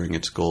kind of during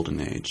its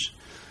golden age.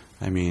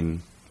 I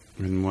mean,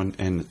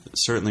 and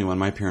certainly when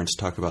my parents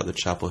talk about the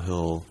Chapel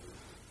Hill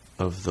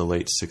of the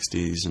late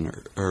 60s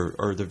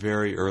or the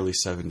very early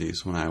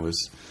 70s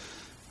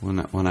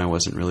when I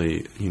wasn't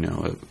really,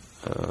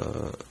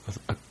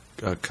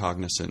 a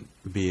cognizant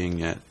being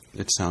yet,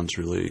 it sounds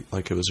really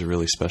like it was a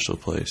really special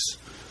place.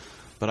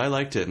 But I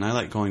liked it, and I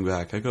like going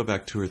back. I go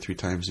back 2 or 3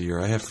 times a year.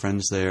 I have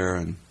friends there.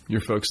 And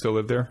your folks still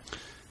live there?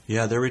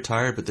 Yeah, they're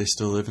retired, but they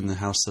still live in the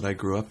house that I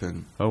grew up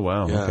in. Oh,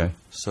 wow. Yeah. Okay.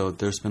 So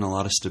there's been a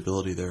lot of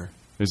stability there.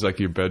 Is like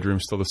your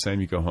bedroom still the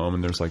same? You go home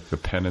and there's like the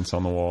pennants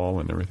on the wall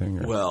and everything?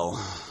 Or? Well,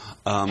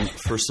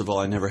 first of all,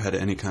 I never had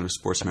any kind of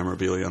sports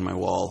memorabilia on my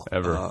wall.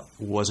 Ever?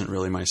 Wasn't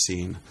really my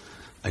scene.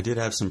 I did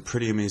have some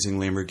pretty amazing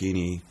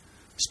Lamborghini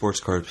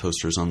sports car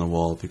posters on the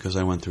wall because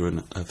I went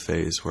through a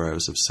phase where I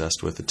was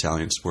obsessed with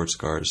Italian sports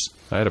cars.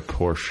 I had a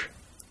Porsche.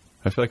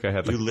 I feel like I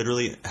had... You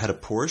literally had a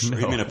Porsche? No, or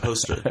you mean a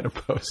poster? I had a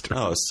poster.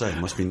 Oh, sight.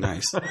 Must be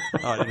nice. Oh,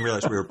 I didn't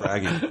realize we were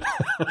bragging.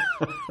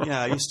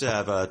 Yeah, I used to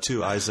have 2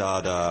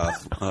 Izod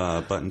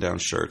button-down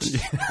shirts.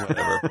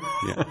 Whatever.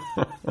 Yeah.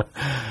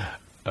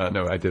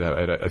 No, I did have...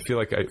 I feel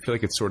like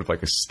it's sort of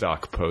like a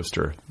stock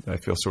poster. I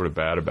feel sort of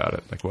bad about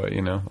it. Like what,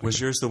 Like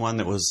was yours the one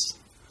that was...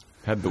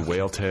 Had the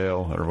whale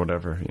tail or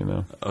whatever,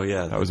 Oh,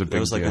 yeah. That was a big deal.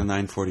 It was like a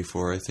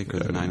 944, I think, or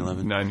the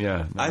 911.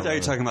 Yeah. I thought you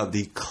were talking about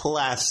the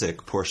classic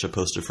Porsche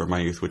poster from my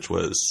youth, which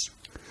was...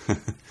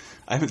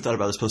 I haven't thought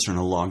about this poster in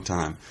a long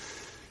time.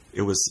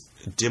 It was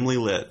dimly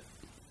lit.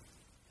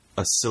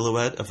 A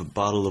silhouette of a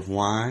bottle of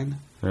wine,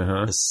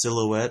 a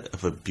silhouette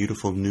of a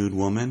beautiful nude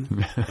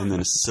woman, and then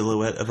a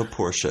silhouette of a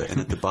Porsche. And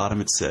at the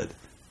bottom it said...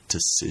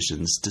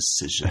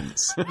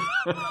 Decisions.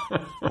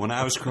 When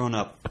I was growing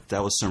up,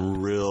 that was some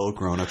real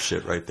grown-up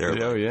shit right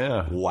there. Oh,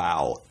 yeah.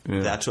 Wow. Yeah.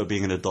 That's what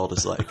being an adult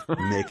is like,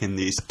 making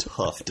these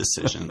tough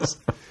decisions.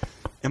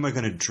 Am I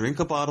going to drink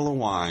a bottle of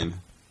wine,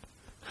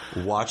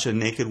 watch a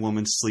naked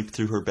woman sleep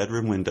through her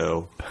bedroom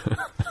window,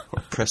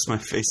 or press my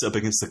face up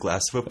against the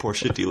glass of a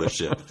Porsche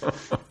dealership?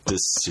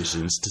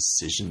 Decisions.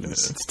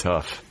 It's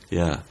tough.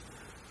 Yeah.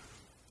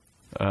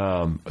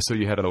 So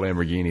you had a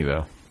Lamborghini,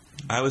 though.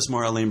 I was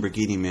more a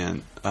Lamborghini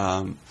man.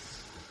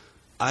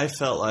 I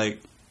felt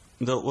like,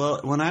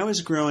 when I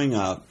was growing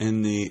up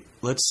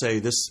let's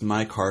say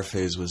my car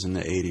phase was in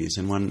the 80s,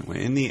 and when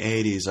in the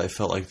 80s I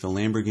felt like the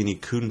Lamborghini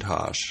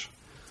Countach,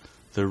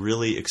 the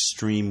really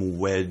extreme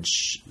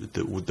wedge,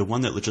 the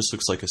one that just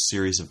looks like a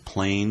series of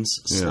planes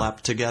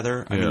slapped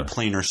together. I mean,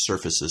 planar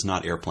surfaces,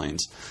 not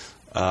airplanes.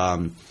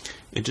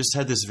 It just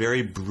had this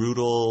very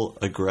brutal,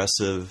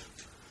 aggressive,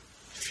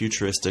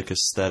 futuristic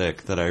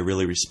aesthetic that I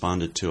really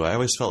responded to. I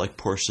always felt like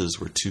Porsches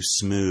were too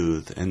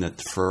smooth, and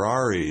that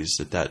Ferraris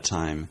at that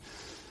time,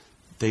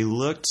 they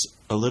looked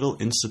a little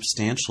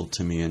insubstantial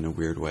to me in a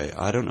weird way.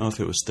 I don't know if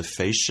it was the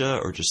fascia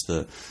or just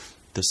the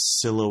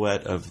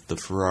silhouette of the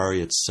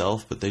Ferrari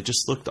itself, but they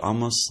just looked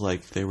almost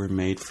like they were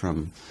made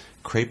from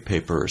crepe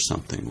paper or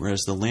something,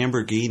 whereas the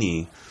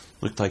Lamborghini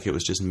looked like it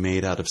was just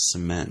made out of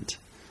cement.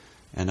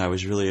 And I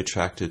was really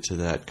attracted to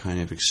that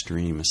kind of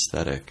extreme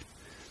aesthetic.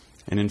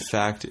 And in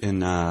fact, in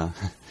the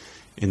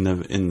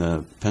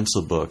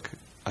pencil book,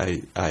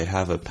 I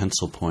have a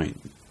pencil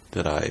point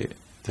that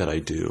I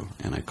do,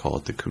 and I call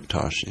it the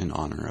Countach in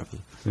honor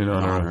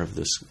of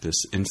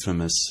this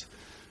infamous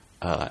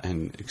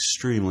and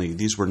extremely.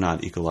 These were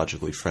not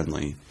ecologically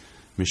friendly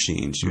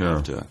machines. Was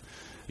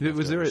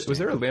there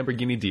a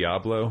Lamborghini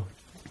Diablo?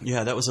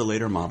 Yeah, that was a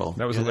later model.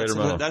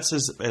 That's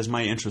as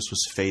my interest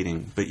was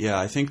fading. But yeah,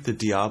 I think the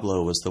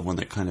Diablo was the one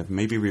that kind of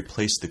maybe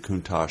replaced the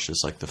Countach as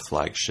like the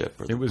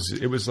flagship. It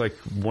was like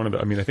one of the.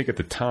 I mean, I think at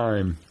the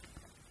time,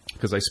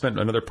 because I spent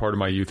another part of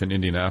my youth in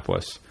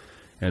Indianapolis,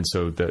 and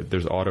so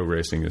there's auto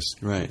racing is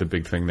the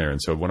big thing there.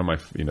 And so one of my,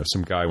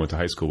 some guy I went to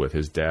high school with,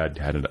 his dad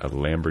had a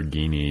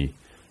Lamborghini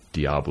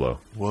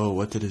Diablo. Whoa,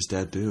 what did his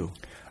dad do?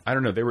 I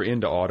don't know. They were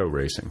into auto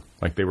racing.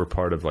 Like they were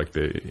part of like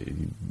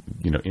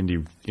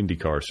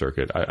IndyCar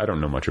circuit. I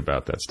don't know much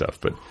about that stuff,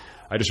 but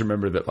I just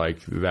remember that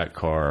like that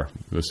car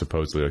was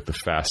supposedly like the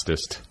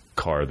fastest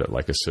car that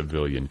like a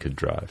civilian could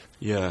drive.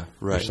 Yeah,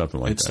 right. Or something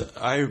like that.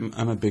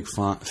 I'm a big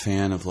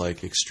fan of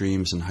like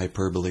extremes and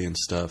hyperbole and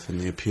stuff, and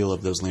the appeal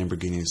of those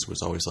Lamborghinis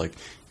was always like,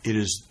 it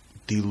is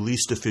the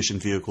least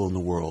efficient vehicle in the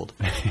world.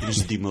 It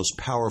is the most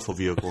powerful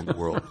vehicle in the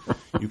world.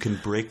 You can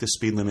break the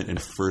speed limit in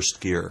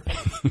first gear.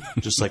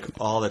 Just like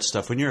all that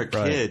stuff. When you're a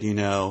kid,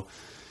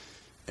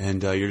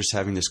 and you're just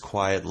having this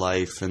quiet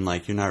life, and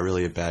like you're not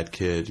really a bad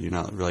kid. You're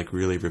not like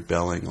really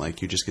rebelling.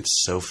 Like you just get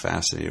so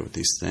fascinated with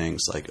these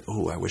things. Like,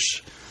 oh, I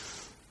wish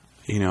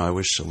a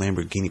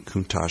Lamborghini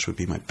Countach would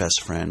be my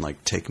best friend.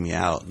 Like take me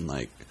out and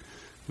like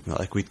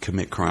we'd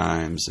commit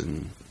crimes,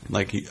 and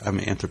like I'm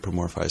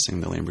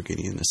anthropomorphizing the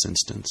Lamborghini in this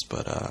instance,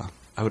 but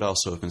I would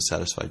also have been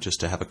satisfied just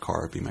to have a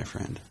car be my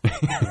friend.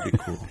 That'd be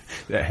cool.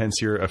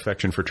 Hence your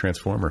affection for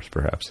Transformers,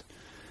 perhaps.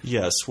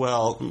 Yes.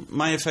 Well,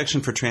 my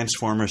affection for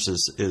Transformers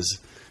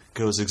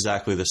goes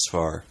exactly this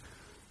far.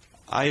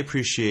 I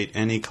appreciate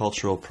any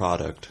cultural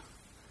product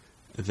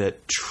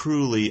that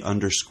truly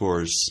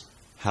underscores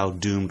how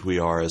doomed we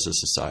are as a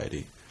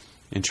society.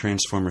 And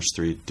Transformers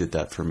 3 did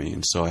that for me,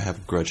 and so I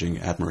have grudging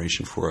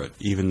admiration for it,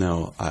 even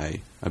though I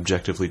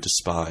objectively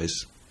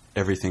despise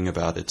everything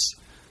about its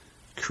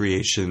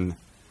creation,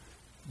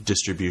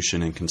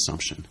 distribution, and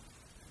consumption.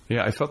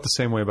 Yeah, I felt the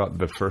same way about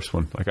the first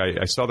one. Like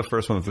I saw the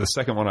first one. The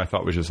second one I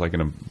thought was just like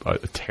a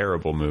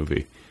terrible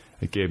movie.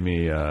 It gave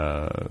me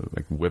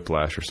like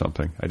whiplash or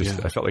something. I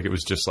felt like it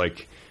was just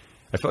like,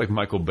 I felt like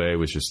Michael Bay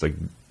was just like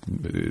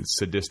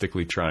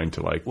sadistically trying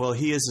to like. Well,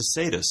 he is a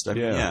sadist. I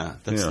mean,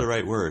 that's the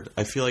right word.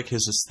 I feel like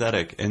his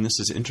aesthetic, and this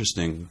is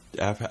interesting.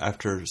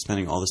 After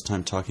spending all this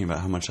time talking about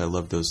how much I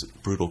love those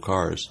brutal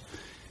cars,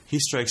 he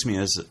strikes me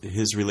as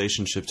his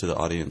relationship to the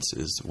audience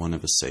is one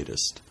of a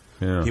sadist.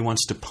 Yeah. He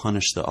wants to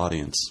punish the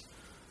audience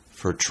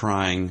for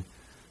trying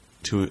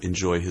to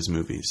enjoy his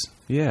movies.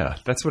 Yeah,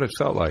 that's what it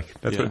felt like.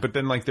 But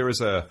then like there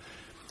was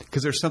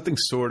because there's something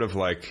sort of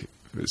like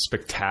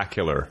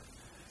spectacular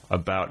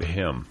about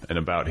him and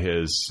about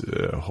his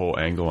whole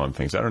angle on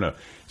things. I don't know.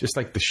 Just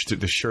like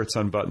the shirt's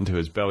unbuttoned to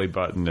his belly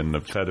button and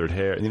the feathered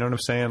hair. You know what I'm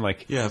saying?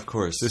 Like, yeah, of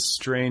course. This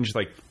strange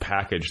like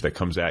package that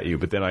comes at you.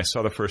 But then I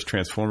saw the first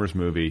Transformers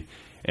movie,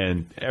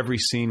 and every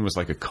scene was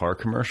like a car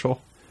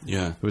commercial.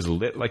 Yeah. It was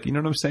lit, like, you know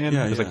what I'm saying?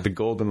 Yeah, it was like the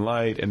golden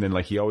light, and then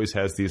like he always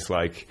has these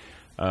like,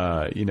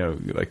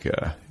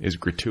 is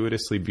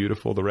gratuitously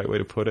beautiful the right way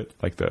to put it?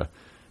 Like the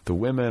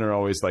women are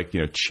always like,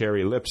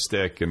 cherry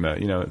lipstick, and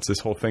it's this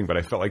whole thing. But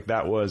I felt like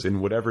that was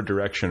in whatever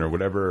direction or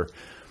whatever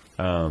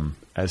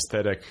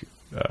aesthetic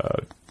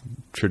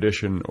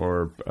tradition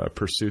or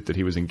pursuit that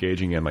he was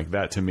engaging in, like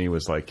that to me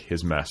was like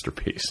his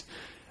masterpiece.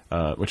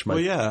 Well,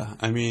 yeah.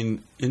 I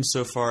mean,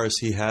 insofar as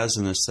he has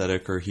an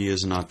aesthetic or he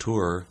is an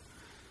auteur,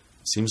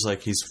 it seems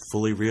like he's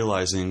fully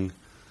realizing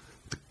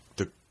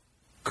the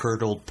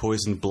curdled,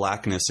 poisoned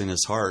blackness in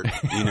his heart,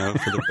 for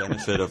the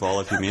benefit of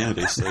all of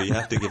humanity. So you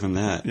have to give him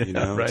that,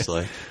 Right. It's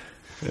like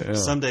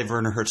someday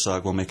Werner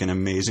Herzog will make an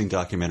amazing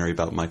documentary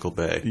about Michael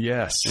Bay.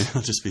 Yes.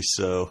 It'll just be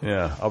so...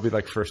 Yeah, I'll be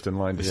like first in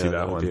line to see that one.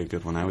 That would be a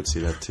good one. I would see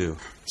that too.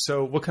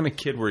 So what kind of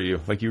kid were you?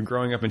 Like you were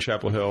growing up in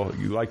Chapel Hill.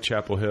 You liked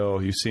Chapel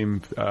Hill. You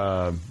seemed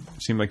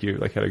like you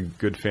like had a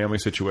good family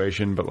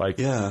situation, but like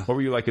what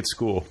were you like at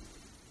school?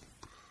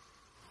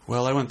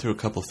 Well, I went through a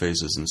couple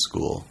phases in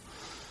school.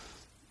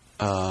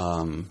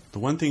 The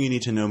one thing you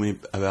need to know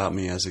about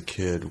me as a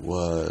kid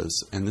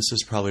was, and this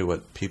is probably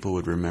what people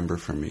would remember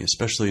from me,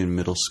 especially in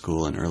middle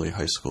school and early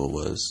high school,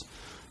 was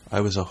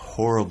I was a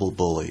horrible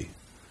bully.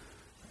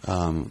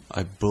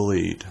 I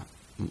bullied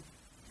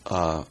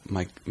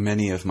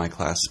many of my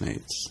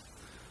classmates,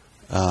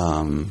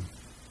 and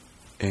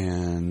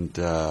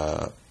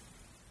I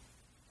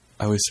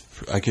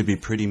could be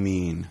pretty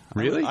mean.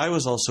 Really? I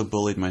was also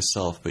bullied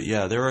myself, but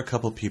yeah, there were a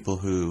couple people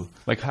who...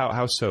 Like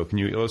how so? Can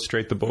you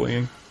illustrate the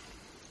bullying?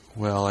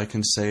 Well, I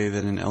can say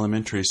that in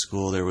elementary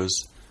school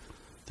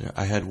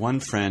I had one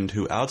friend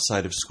who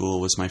outside of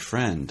school was my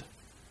friend,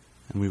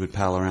 and we would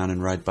pal around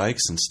and ride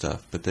bikes and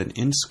stuff. But then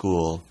in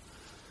school,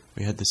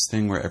 we had this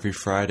thing where every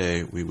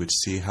Friday we would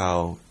see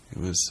how it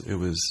was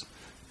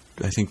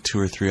I think 2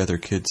 or 3 other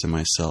kids and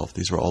myself.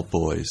 These were all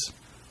boys.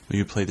 We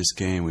would play this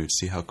game. We would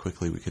see how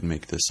quickly we could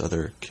make this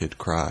other kid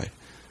cry.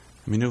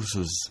 I mean, it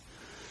was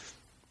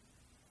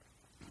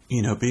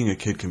being a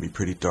kid can be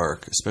pretty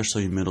dark,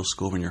 especially in middle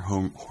school when your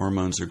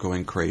hormones are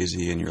going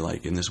crazy and you're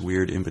like in this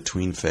weird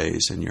in-between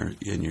phase, and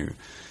you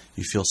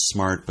feel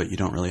smart but you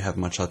don't really have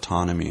much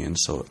autonomy, and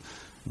so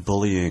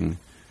bullying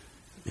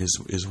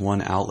is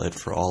one outlet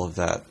for all of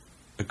that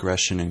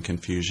aggression and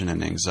confusion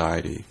and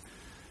anxiety.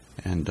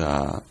 And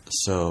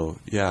so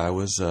yeah, I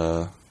was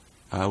an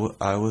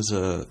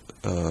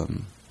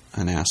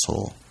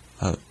asshole.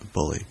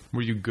 Bully.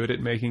 Were you good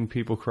at making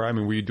people cry? I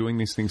mean, were you doing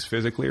these things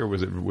physically, or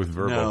was it with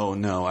verbal?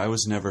 No, I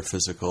was never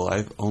physical.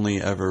 I've only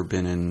ever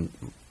been in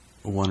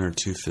 1 or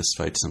 2 fist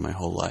fights in my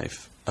whole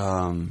life.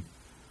 It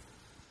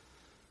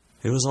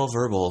was all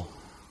verbal.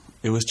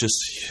 it was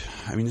just,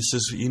 I mean, this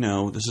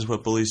is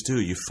what bullies do.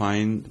 You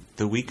find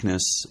the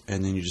weakness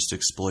and then you just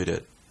exploit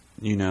it,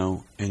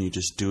 and you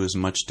just do as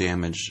much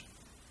damage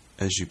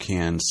as you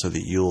can so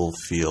that you'll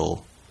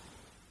feel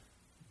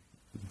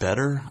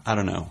better. I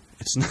don't know.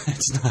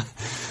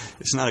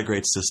 It's not a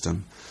great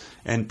system.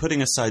 And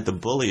putting aside the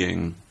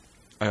bullying,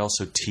 I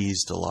also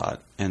teased a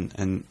lot, and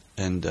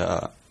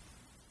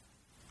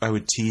I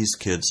would tease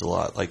kids a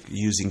lot, like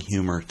using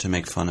humor to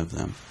make fun of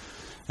them.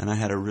 And I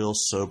had a real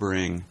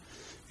sobering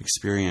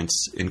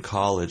experience in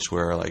college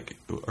where,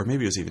 or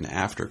maybe it was even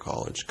after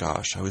college.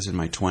 Gosh, I was in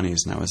my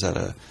 20s and I was at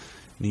a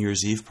New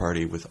Year's Eve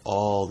party with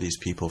all these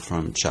people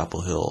from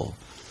Chapel Hill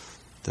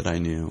that I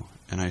knew.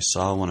 And I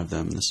saw one of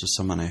them. This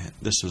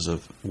was a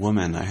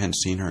woman. I hadn't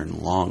seen her in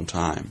a long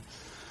time.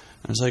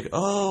 I was like,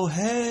 "Oh,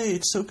 hey,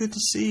 it's so good to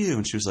see you."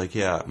 And she was like,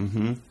 "Yeah,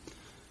 mm-hmm."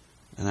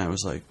 And I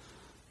was like,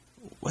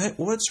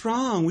 "What's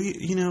wrong? We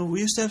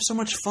used to have so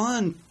much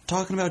fun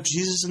talking about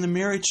Jesus and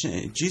Mary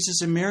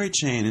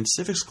Chain in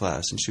civics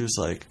class." And she was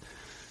like,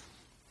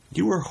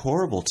 "You were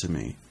horrible to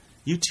me.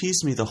 You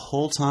teased me the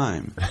whole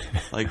time.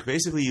 Like,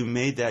 basically, you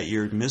made that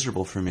year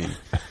miserable for me."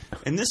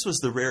 And this was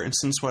the rare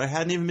instance where I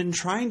hadn't even been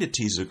trying to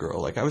tease a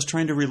girl. Like, I was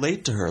trying to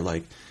relate to her.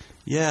 Like,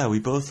 yeah, we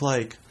both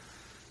like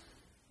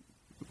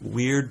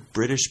weird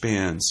British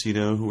bands,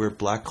 who wear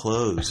black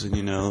clothes, and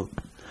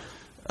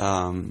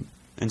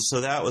and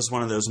so that was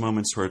one of those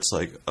moments where it's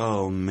like,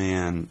 oh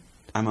man,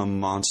 I'm a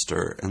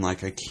monster, and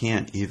like I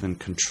can't even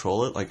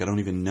control it. Like I don't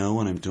even know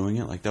when I'm doing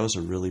it. Like that was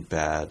a really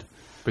bad.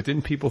 But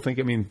didn't people think?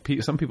 I mean,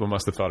 some people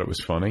must have thought it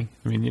was funny.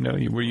 I mean,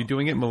 were you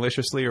doing it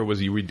maliciously, or were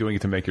you doing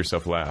it to make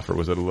yourself laugh, or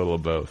was it a little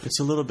of both? It's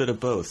a little bit of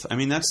both. I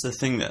mean, that's the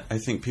thing that I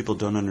think people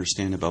don't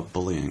understand about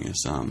bullying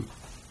is,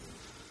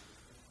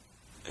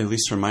 at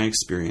least from my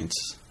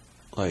experience,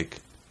 like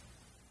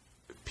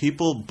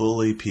people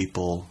bully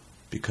people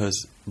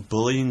because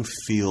bullying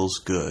feels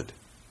good.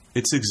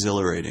 It's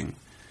exhilarating.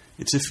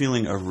 It's a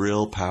feeling of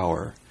real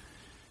power.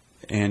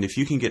 And if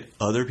you can get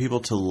other people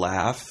to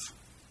laugh,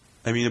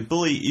 I mean, a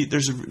bully,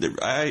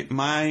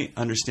 my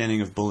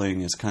understanding of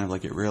bullying is kind of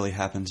like it rarely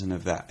happens in a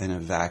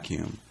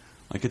vacuum.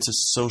 Like it's a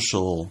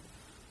social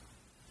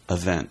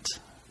event.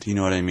 Do you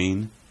know what I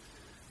mean?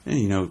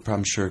 And,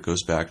 I'm sure it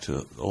goes back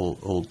to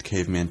old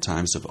caveman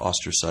times of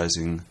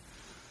ostracizing,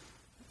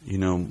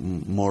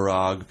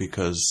 Morag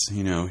because,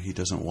 he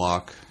doesn't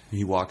walk.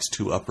 He walks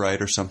too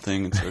upright or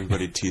something, and so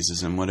everybody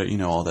teases him.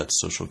 All that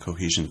social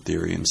cohesion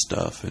theory and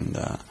stuff. And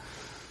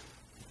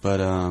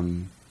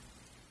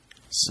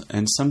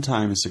and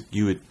sometimes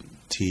you would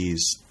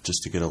tease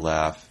just to get a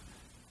laugh.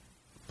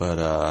 But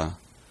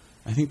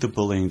I think the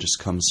bullying just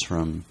comes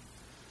from...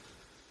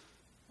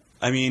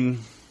 I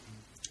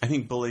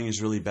think bullying is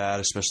really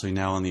bad, especially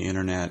now on the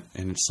internet.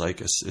 And it's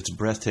like it's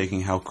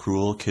breathtaking how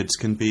cruel kids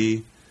can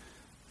be.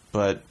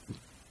 But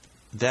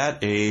that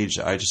age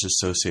I just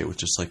associate with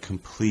just like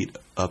complete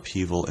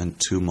upheaval and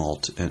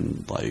tumult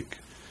and like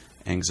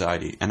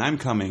anxiety. And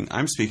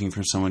I'm speaking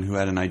from someone who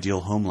had an ideal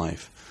home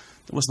life.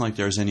 It wasn't like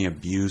there was any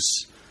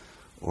abuse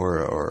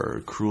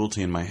or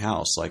cruelty in my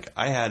house. Like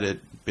I had it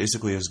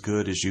basically as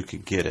good as you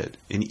could get it.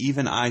 And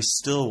even I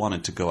still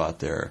wanted to go out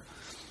there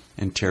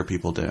and tear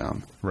people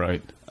down.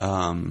 Right.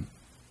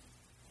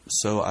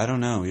 So I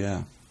don't know.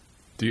 Yeah.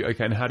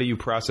 And how do you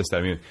process that?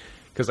 I mean,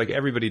 because like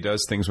everybody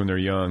does things when they're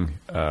young,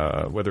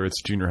 whether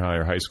it's junior high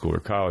or high school or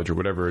college or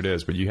whatever it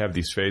is, but you have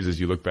these phases,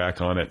 you look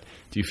back on it.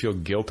 Do you feel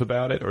guilt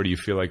about it, or do you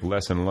feel like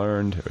lesson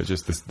learned, or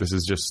just this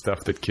is just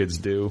stuff that kids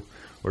do,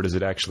 or does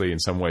it actually in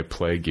some way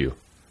plague you?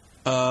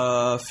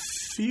 I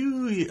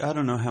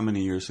don't know how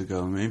many years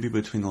ago, maybe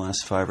between the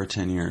last 5 or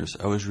 10 years,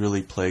 I was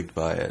really plagued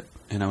by it,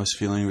 and I was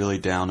feeling really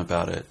down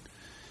about it.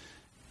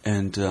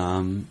 And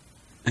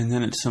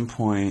then at some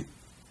point,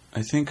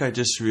 I think I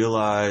just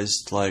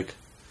realized, like,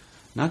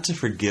 not to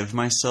forgive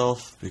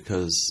myself,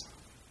 because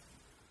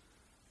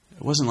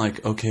it wasn't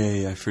like,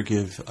 okay, I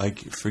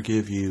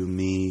forgive you,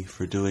 me,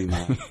 for doing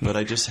that. But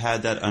I just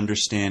had that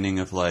understanding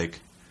of like,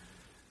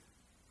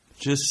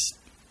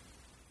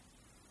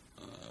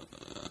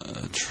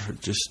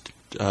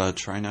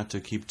 try not to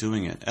keep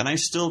doing it. And I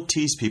still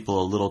tease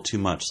people a little too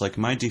much. Like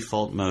my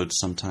default mode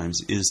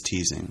sometimes is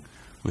teasing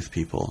with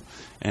people.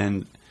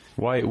 And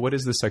why? What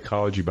is the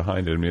psychology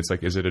behind it? I mean, it's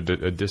like, is it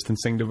a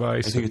distancing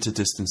device? I think it's a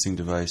distancing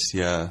device.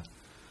 Yeah.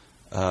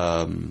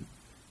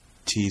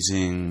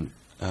 Teasing.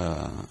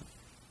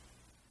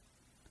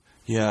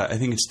 Yeah, I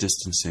think it's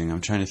distancing.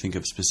 I'm trying to think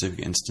of specific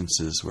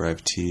instances where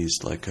I've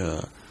teased like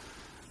a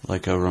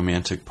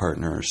romantic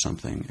partner or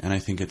something, and I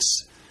think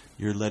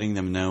you're letting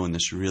them know in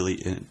this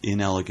really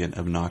inelegant,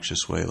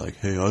 obnoxious way, like,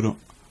 hey,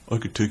 I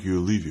could take you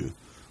or leave you,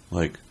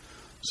 like,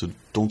 so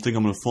don't think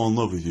I'm going to fall in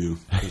love with you,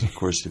 because of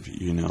course, if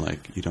you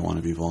don't want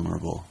to be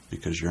vulnerable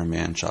because you're a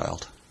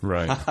man-child.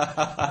 Right.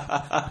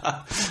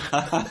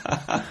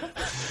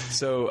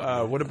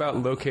 So, what about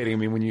locating? I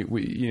mean,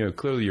 when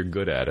clearly you're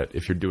good at it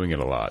if you're doing it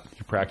a lot.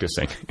 You're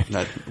practicing.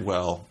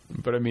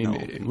 But I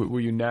mean, no. Were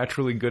you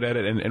naturally good at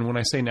it? And when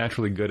I say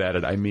naturally good at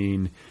it, I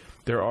mean,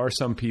 there are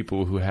some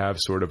people who have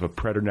sort of a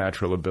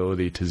preternatural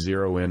ability to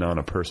zero in on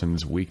a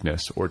person's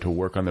weakness or to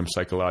work on them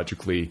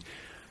psychologically.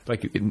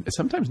 Like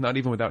sometimes not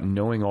even without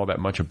knowing all that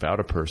much about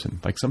a person.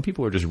 Like some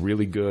people are just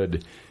really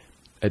good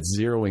at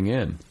zeroing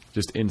in,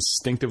 just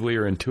instinctively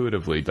or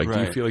intuitively. Like, do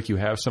you feel like you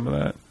have some of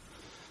that?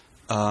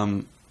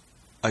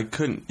 I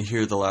couldn't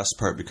hear the last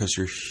part because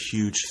your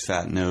huge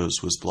fat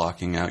nose was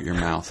blocking out your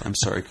mouth. I'm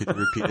sorry, could you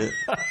repeat it?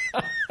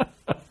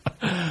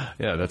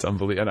 Yeah, that's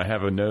unbelievable. And I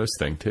have a nose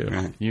thing, too.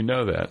 Right. You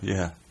know that.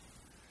 Yeah.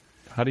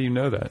 How do you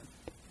know that?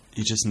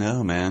 You just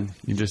know, man.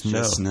 You just know.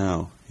 Just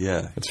know.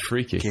 Yeah. It's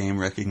freaky. Game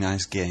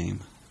recognized game.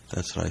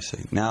 That's what I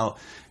say. Now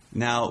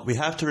we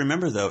have to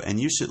remember, though,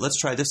 and let's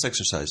try this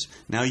exercise.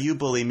 Now you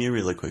bully me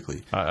really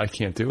quickly. I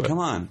can't do it. Come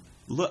on.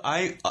 Look,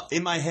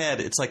 in my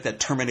head, it's like that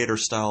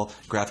Terminator-style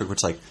graphic where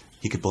it's like,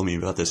 he could bully me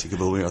about this, he could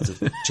bully me about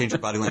this, change your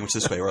body language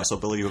this way, or else I'll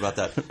bully you about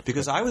that.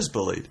 Because I was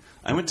bullied.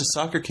 I went to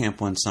soccer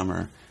camp one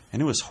summer,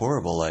 and it was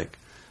horrible. Like,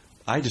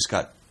 I just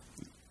got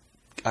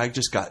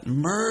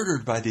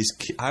murdered by these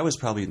kids. I was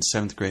probably in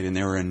 7th grade, and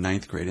they were in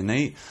 9th grade. And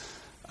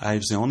I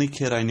was the only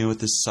kid I knew at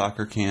this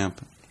soccer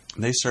camp.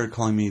 And they started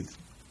calling me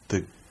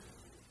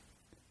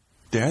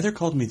they either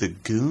called me the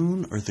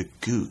goon or the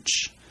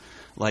gooch.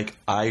 Like,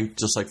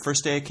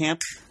 first day of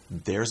camp,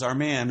 there's our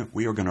man.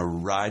 We were going to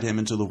ride him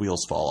until the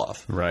wheels fall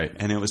off. Right.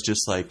 And it was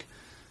just like,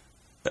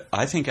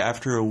 I think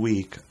after a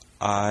week,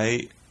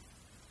 I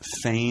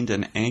feigned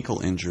an ankle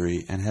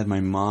injury and had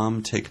my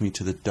mom take me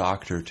to the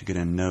doctor to get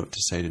a note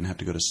to say I didn't have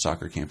to go to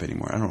soccer camp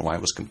anymore. I don't know why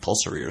it was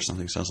compulsory or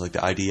something. Sounds like the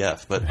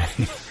IDF,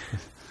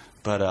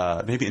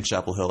 but maybe in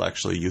Chapel Hill,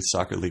 actually, youth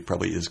soccer league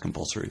probably is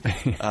compulsory.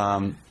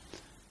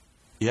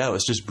 Yeah, it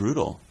was just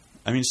brutal.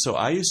 I mean, so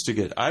I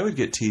would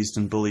get teased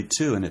and bullied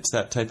too, and it's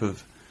that type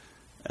of,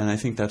 and I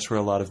think that's where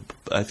a lot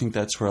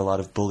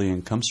of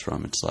bullying comes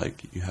from. It's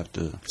like you have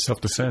to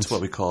self-defense. It's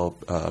what we call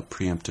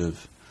preemptive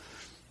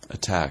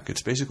attack.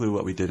 It's basically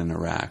what we did in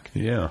Iraq.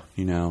 Yeah,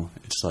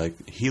 it's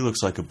like he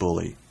looks like a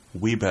bully.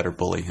 We better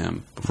bully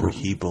him before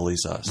he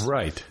bullies us.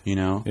 Right.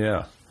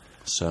 Yeah.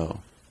 So,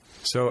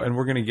 and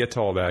we're going to get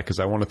to all that because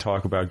I want to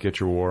talk about Get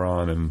Your War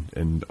On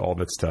and all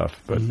that stuff.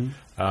 But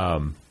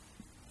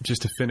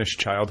just to finish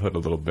childhood a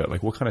little bit,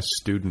 like what kind of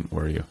student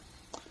were you?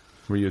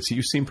 So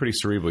you seem pretty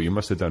cerebral. You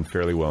must have done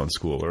fairly well in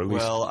school, or at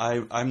least. Well,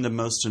 I'm the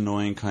most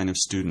annoying kind of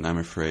student, I'm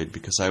afraid,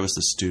 because I was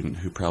the student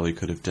who probably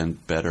could have done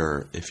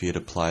better if he had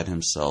applied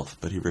himself,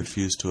 but he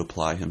refused to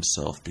apply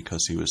himself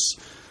because he was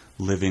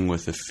living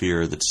with a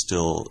fear that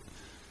still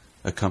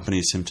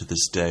accompanies him to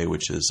this day,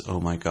 which is, oh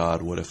my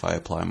God, what if I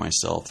apply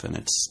myself and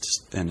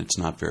it's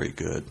not very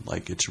good?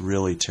 Like, it's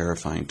really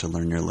terrifying to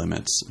learn your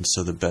limits, and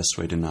so the best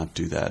way to not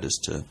do that is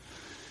to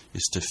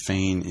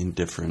feign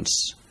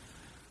indifference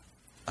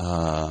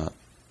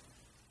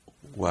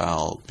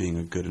while being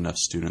a good enough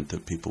student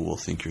that people will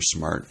think you're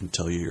smart and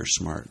tell you're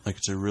smart. Like,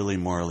 it's a really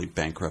morally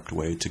bankrupt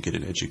way to get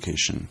an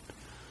education,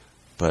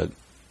 but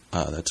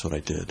that's what I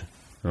did.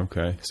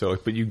 Okay, so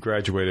but you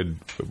graduated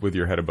with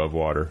your head above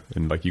water,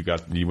 and like you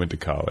went to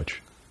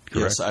college.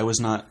 Correct? Yes, I was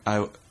not.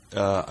 I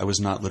was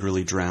not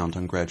literally drowned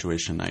on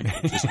graduation night,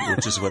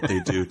 which is what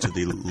they do to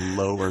the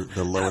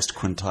lowest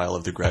quintile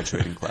of the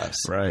graduating class.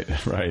 Right.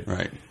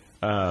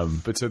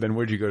 But so then,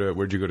 where'd you go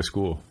to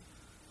school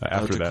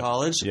after that?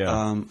 College?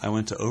 Yeah. I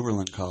went to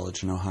Oberlin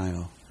College in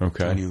Ohio.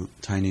 Okay.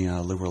 Tiny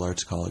liberal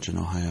arts college in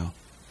Ohio.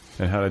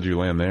 And how did you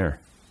land there?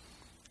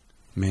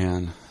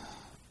 Man,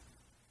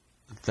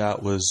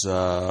 that was.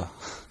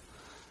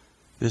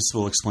 This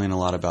will explain a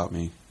lot about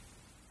me.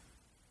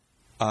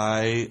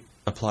 I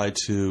applied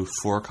to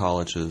 4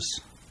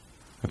 colleges.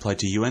 I applied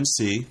to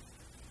UNC,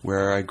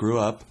 where I grew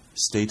up.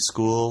 State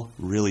school,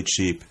 really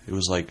cheap. It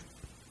was like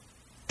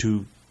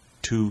 $2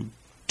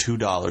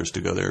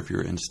 to go there if you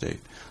were in state.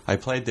 I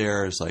applied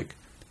there as like,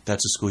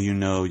 that's a school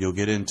you'll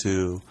get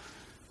into,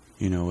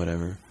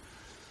 whatever.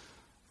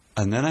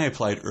 And then I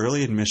applied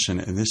early admission,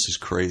 and this is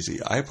crazy.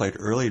 I applied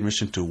early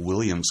admission to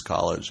Williams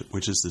College,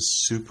 which is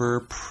this super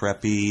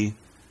preppy,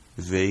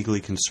 vaguely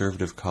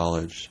conservative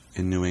college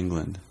in New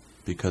England,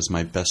 because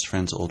my best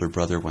friend's older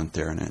brother went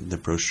there, and the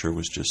brochure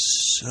was just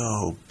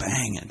so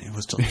banging.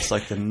 It's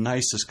like the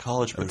nicest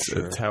college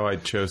brochure. That's how I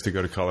chose to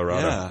go to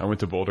Colorado. Yeah. I went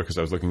to Boulder because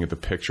I was looking at the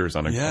pictures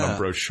on a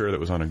brochure that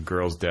was on a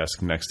girl's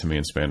desk next to me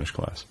in Spanish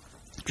class.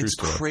 It's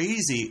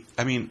crazy.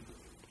 I mean,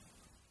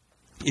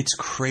 it's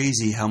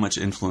crazy how much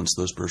influence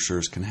those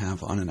brochures can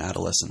have on an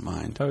adolescent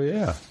mind. Oh,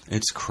 yeah.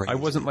 It's crazy. I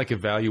wasn't like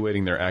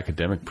evaluating their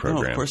academic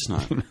program. No, of course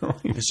not.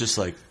 It's just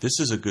like, this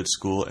is a good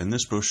school, and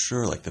this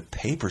brochure, like the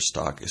paper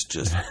stock is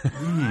just,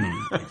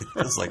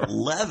 it's like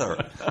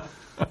leather.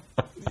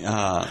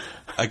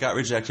 I got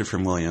rejected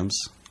from Williams,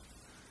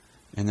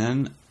 and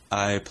then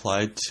I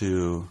applied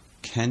to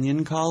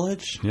Kenyon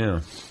College. Yeah.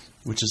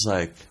 Which is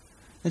like,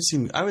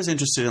 I was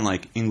interested in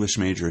like English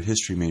major,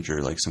 history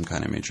major, like some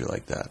kind of major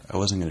like that. I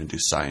wasn't going to do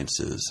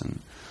sciences, and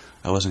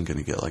I wasn't going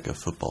to get like a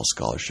football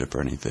scholarship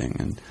or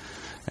anything.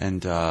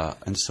 And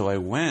so I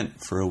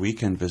went for a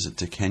weekend visit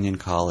to Kenyon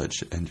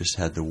College and just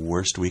had the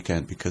worst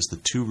weekend because the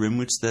 2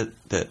 roommates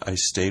that I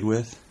stayed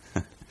with,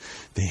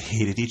 they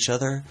hated each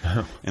other.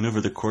 And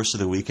over the course of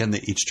the weekend,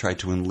 they each tried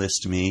to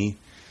enlist me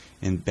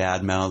in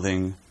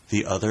bad-mouthing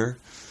the other.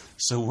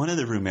 So one of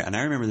the roommates, and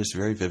I remember this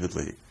very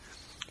vividly,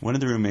 one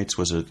of the roommates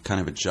was a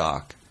kind of a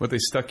jock. What, they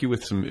stuck you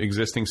with some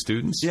existing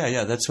students?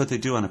 Yeah, that's what they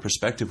do on a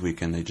perspective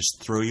weekend. They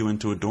just throw you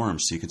into a dorm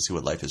so you can see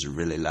what life is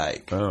really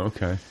like. Oh,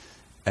 okay.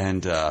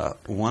 And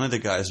one of the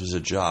guys was a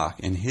jock,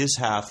 and his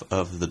half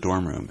of the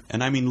dorm room,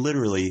 and I mean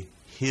literally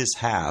his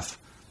half,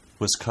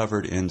 was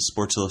covered in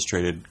Sports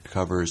Illustrated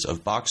covers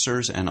of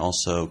boxers and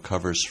also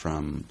covers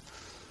from,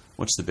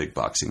 what's the big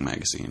boxing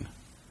magazine?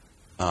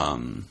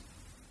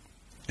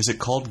 Is it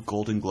called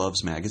Golden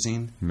Gloves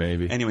magazine?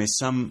 Maybe. Anyway,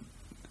 some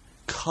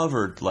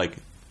covered, like,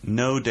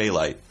 no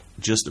daylight,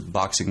 just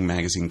boxing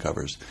magazine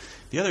covers.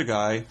 The other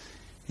guy,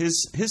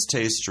 his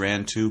taste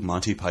ran to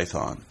Monty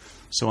Python.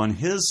 So on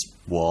his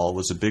wall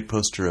was a big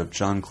poster of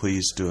John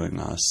Cleese doing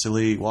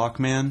Silly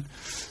Walkman,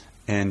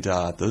 and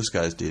those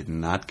guys did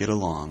not get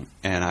along.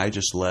 And I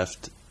just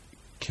left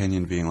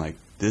Kenyon being like,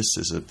 this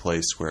is a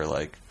place where,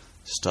 like,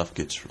 stuff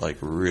gets, like,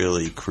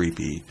 really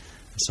creepy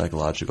and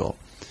psychological.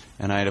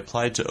 And I had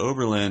applied to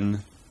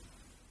Oberlin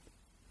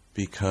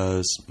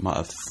because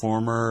a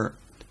former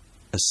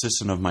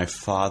assistant of my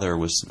father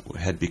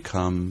had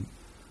become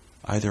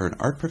either an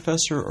art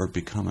professor or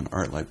become an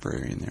art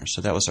librarian there.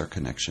 So that was our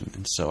connection.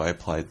 And so I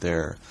applied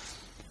there.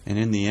 And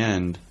in the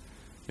end,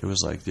 it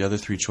was like the other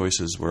three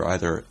choices were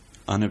either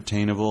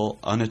unattainable,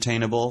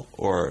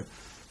 or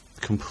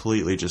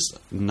completely just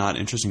not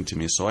interesting to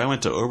me. So I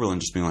went to Oberlin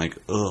just being like,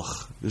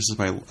 ugh,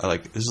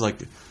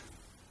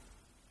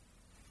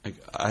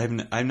 I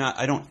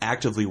don't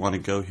actively want to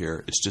go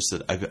here. It's just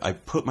that I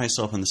put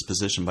myself in this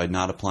position by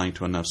not applying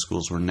to enough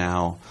schools where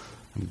now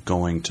I'm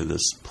going to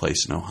this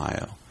place in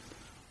Ohio.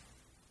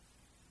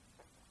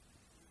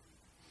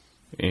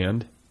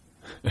 And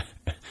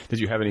did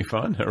you have any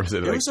fun, or was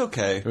it? It was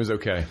okay. It was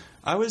okay.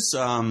 I was.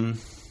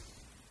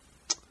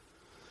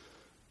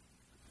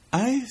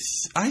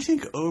 I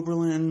think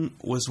Oberlin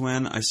was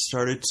when I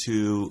started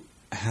to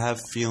have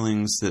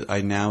feelings that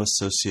I now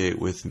associate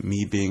with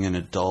me being an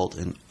adult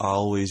and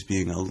always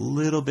being a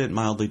little bit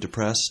mildly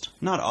depressed.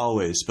 Not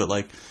always, but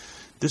like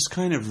this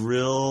kind of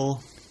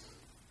real.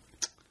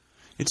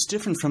 It's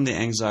different from the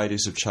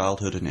anxieties of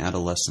childhood and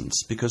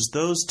adolescence, because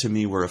those to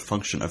me were a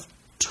function of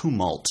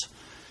tumult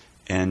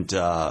and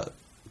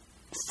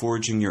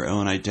forging your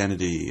own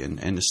identity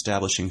and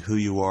establishing who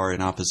you are in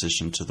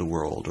opposition to the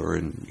world, or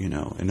in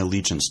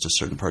allegiance to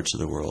certain parts of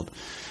the world.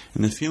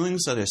 And the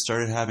feelings that I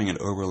started having at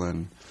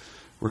Oberlin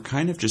were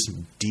kind of just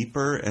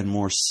deeper and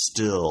more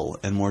still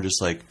and more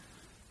just like,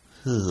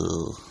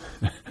 Yeah.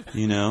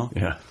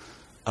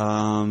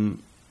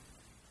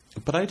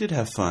 But I did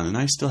have fun, and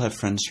I still have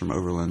friends from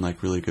Oberlin,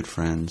 like really good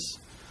friends.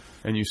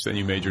 And you said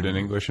you majored in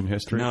English and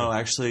history? No,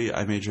 actually,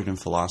 I majored in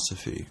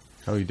philosophy.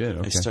 Oh, you did?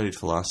 Okay. I studied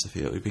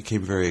philosophy. It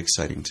became very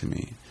exciting to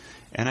me.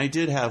 And I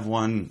did have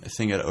one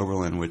thing at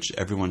Oberlin which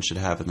everyone should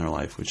have in their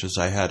life, which is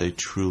I had a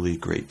truly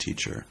great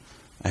teacher.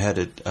 I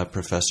had a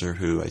professor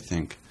who I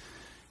think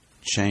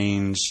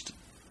changed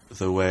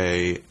the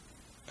way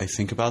I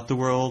think about the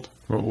world.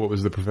 What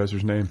was the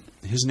professor's name?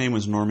 His name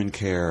was Norman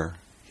Kerr.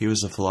 He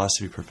was a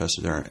philosophy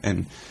professor there,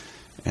 and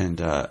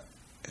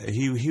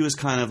he was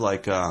kind of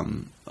like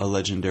a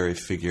legendary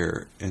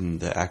figure in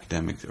the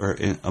academic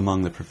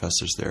among the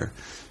professors there,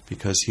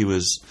 because he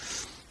was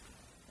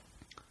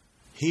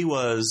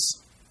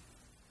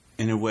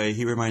in a way,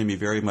 he reminded me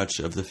very much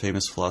of the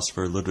famous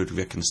philosopher Ludwig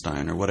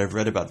Wittgenstein, or what I've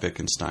read about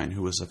Wittgenstein,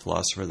 who was a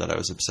philosopher that I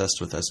was obsessed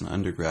with as an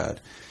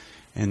undergrad.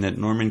 And that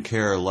Norman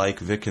Kerr,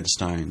 like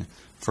Wittgenstein,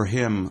 for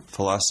him,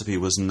 philosophy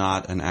was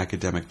not an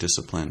academic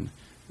discipline.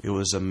 It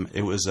was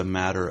a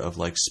matter of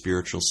like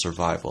spiritual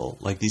survival.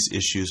 Like these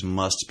issues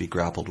must be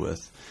grappled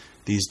with.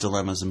 These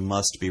dilemmas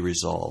must be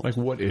resolved. Like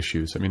what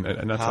issues? I mean,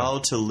 how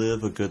to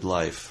live a good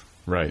life.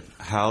 Right.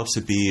 How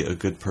to be a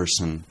good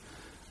person.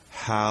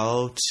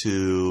 How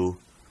to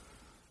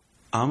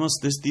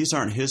these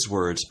aren't his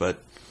words,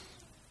 but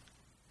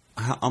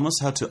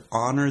almost how to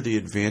honor the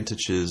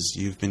advantages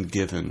you've been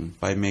given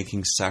by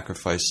making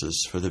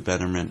sacrifices for the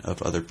betterment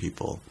of other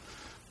people,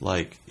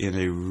 like in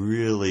a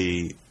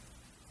really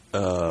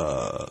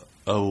a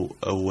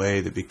way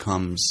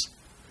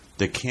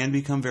that can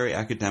become very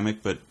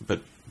academic, but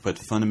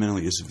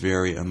fundamentally is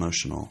very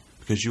emotional,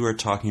 because you are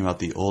talking about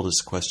the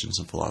oldest questions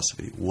of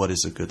philosophy. What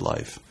is a good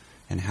life?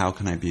 And how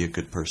can I be a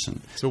good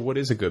person? So what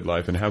is a good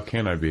life, and how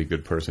can I be a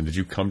good person? Did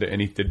you come to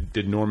any?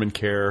 Did Norman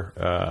Kerr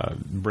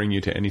bring you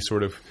to any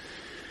sort of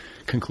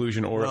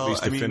conclusion, or at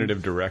least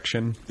definitive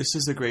direction? This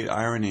is the great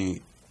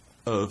irony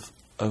of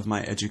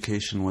my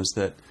education, was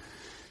that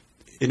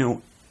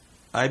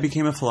I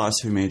became a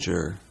philosophy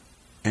major,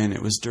 and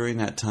it was during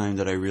that time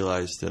that I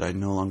realized that I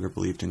no longer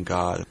believed in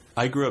God.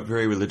 I grew up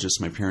very religious.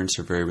 My parents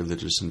are very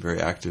religious and very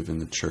active in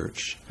the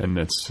church. And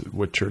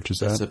what church is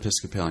that? That's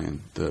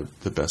Episcopalian, the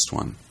best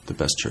one, the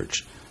best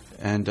church.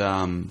 And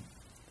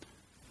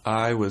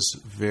I was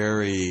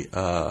very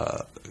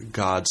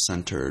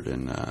God-centered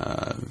and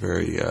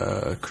very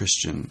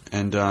Christian.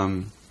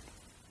 And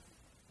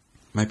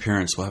my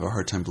parents will have a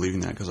hard time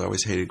believing that because I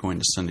always hated going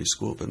to Sunday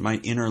school. But my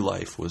inner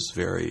life was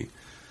very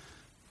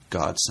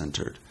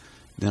God-centered.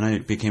 Then I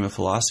became a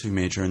philosophy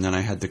major, and then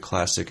I had the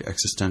classic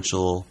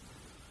existential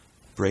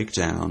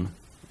breakdown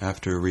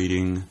after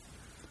reading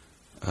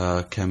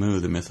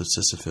Camus, The Myth of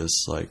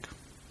Sisyphus. Like,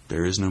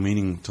 there is no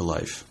meaning to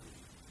life.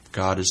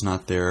 God is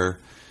not there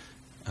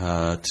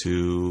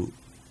to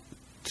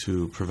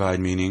provide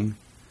meaning,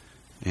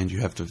 and you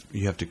have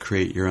to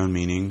create your own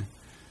meaning.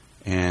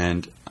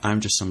 And I'm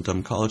just some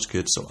dumb college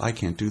kid, so I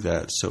can't do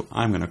that. So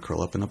I'm going to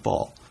curl up in a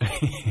ball.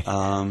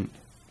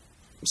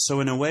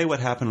 So in a way,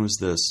 what happened was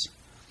this.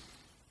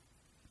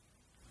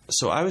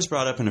 So I was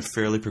brought up in a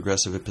fairly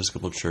progressive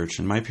Episcopal church,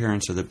 and my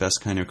parents are the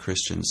best kind of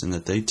Christians in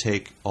that they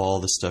take all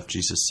the stuff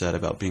Jesus said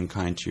about being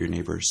kind to your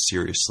neighbor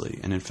seriously.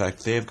 And in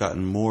fact, they have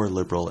gotten more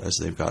liberal as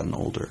they've gotten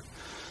older.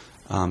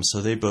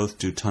 So they both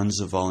do tons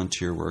of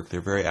volunteer work. They're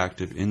very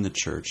active in the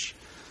church,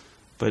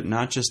 but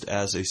not just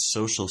as a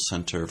social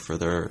center for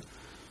their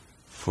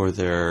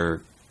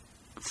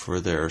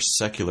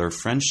secular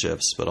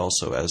friendships, but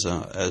also as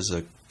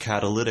a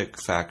catalytic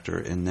factor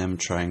in them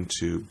trying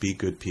to be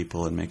good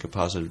people and make a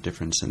positive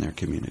difference in their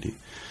community.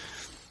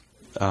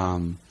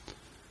 And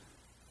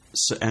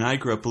I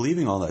grew up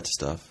believing all that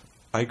stuff.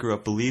 I grew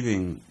up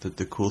believing that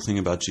the cool thing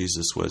about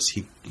Jesus was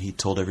he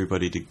told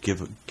everybody to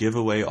give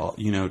away all,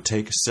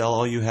 sell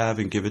all you have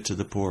and give it to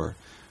the poor,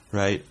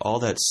 right? All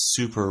that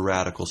super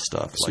radical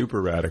stuff.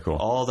 Super radical.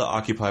 All the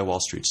Occupy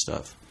Wall Street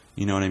stuff.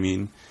 You know what I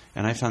mean?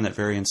 And I found that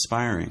very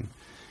inspiring.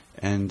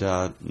 And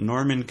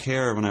Norman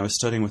Kerr, when I was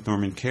studying with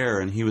Norman Kerr,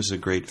 and he was a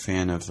great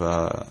fan of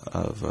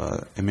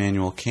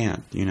Immanuel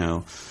Kant,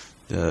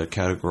 the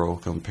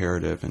categorical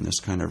imperative and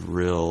this kind of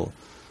real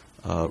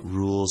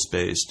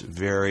rules-based,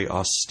 very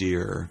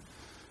austere,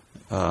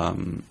 I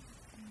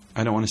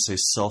don't want to say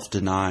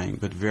self-denying,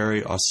 but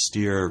very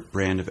austere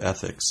brand of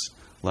ethics.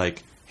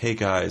 Like, hey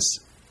guys,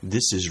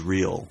 this is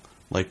real.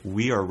 Like,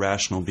 we are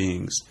rational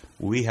beings.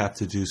 We have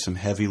to do some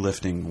heavy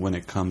lifting when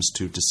it comes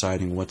to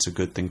deciding what's a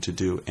good thing to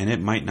do, and it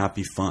might not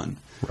be fun.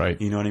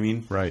 Right. You know what I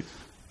mean? Right.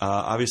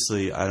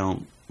 Obviously, I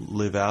don't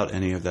live out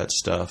any of that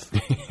stuff,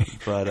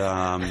 but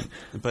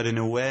in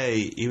a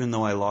way, even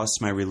though I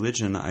lost my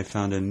religion, I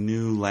found a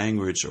new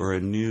language or a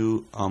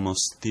new,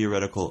 almost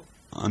theoretical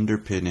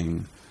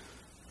underpinning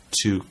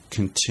to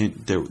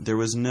continue. There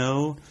was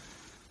no.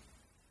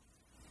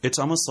 It's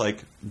almost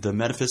like the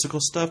metaphysical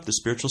stuff, the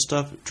spiritual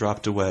stuff,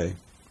 dropped away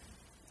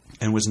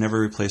and was never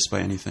replaced by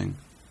anything.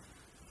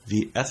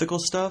 The ethical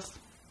stuff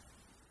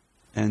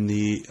and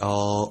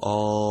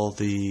all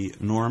the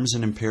norms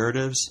and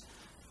imperatives,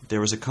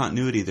 there was a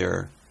continuity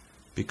there,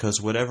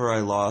 because whatever I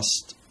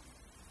lost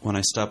when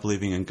I stopped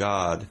believing in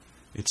God,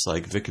 it's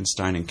like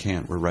Wittgenstein and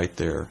Kant were right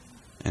there,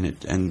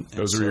 and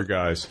those are your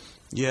guys.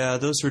 Yeah,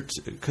 those were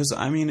because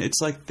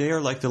it's like they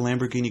are like the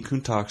Lamborghini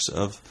Countachs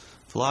of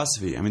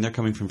philosophy. I mean, they're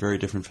coming from very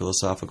different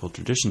philosophical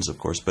traditions, of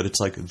course, but it's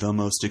like the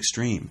most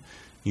extreme,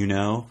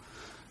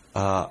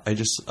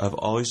 I've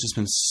always just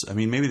been,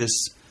 maybe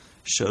this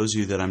shows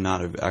you that I'm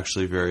not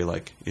actually very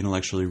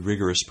intellectually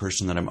rigorous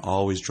person, that I'm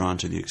always drawn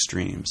to the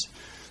extremes.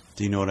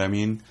 Do you know what I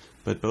mean?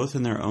 But both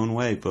in their own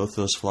way, both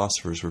those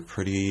philosophers were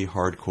pretty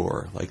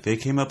hardcore. Like, they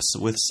came up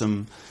with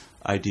some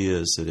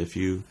ideas that if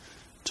you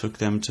took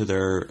them to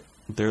their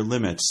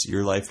limits,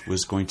 your life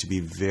was going to be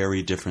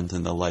very different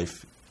than the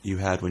life you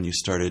had when you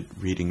started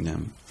reading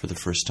them for the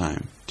first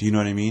time. Do you know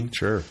what I mean?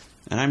 Sure.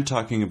 And I'm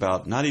talking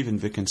about not even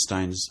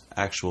Wittgenstein's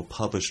actual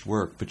published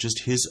work, but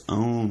just his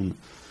own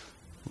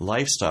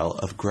lifestyle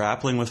of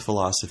grappling with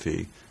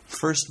philosophy,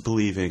 first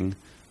believing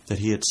that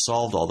he had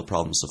solved all the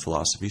problems of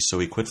philosophy, so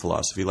he quit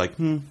philosophy like,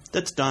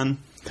 that's done.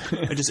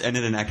 I just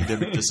ended an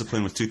academic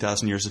discipline with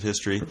 2,000 years of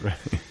history. Right.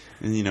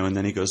 And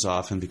then he goes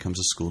off and becomes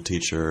a school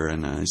teacher,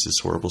 and he's this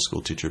horrible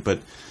school teacher. But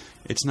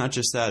it's not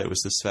just that. It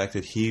was this fact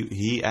that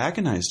he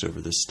agonized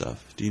over this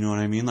stuff. Do you know what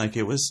I mean? Like,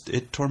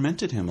 it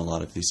tormented him, a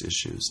lot of these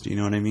issues. Do you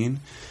know what I mean?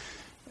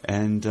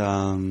 And,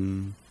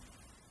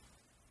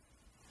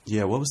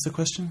 what was the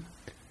question?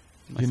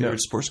 My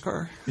favorite sports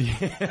car?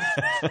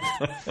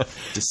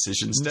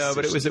 Decisions. No,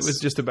 but it was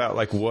just about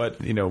like what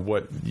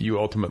you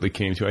ultimately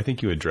came to. I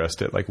think you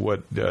addressed it, like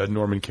what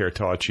Norman Kerr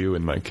taught you,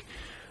 and like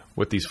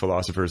what these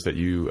philosophers that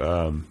you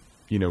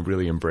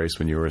really embraced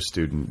when you were a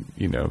student,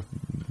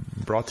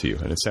 brought to you.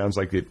 And it sounds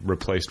like it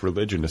replaced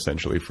religion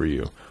essentially for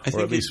you,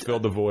 or at least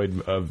filled the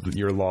void of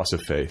your loss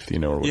of faith, or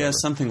whatever. Yeah,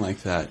 something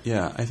like that.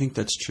 Yeah, I think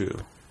that's true.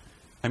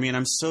 I mean,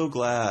 I'm so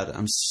glad,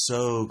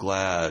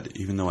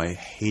 even though I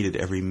hated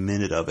every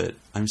minute of it,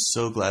 I'm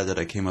so glad that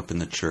I came up in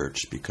the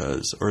church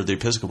or the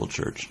Episcopal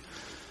Church,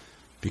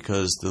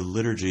 because the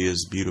liturgy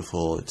is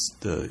beautiful. It's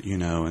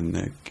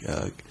and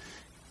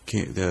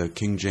the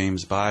King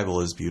James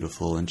Bible is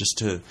beautiful, and just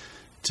to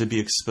be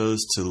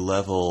exposed to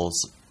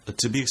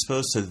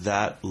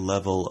that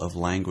level of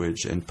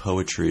language and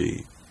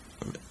poetry,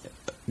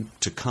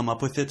 to come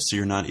up with it so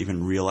you're not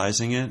even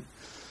realizing it,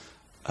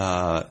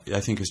 I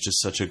think is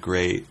just such a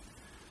great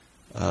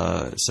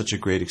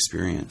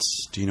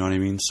experience. Do you know what I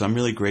mean? So I'm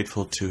really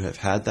grateful to have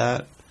had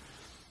that.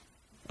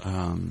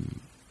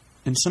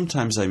 And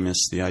sometimes I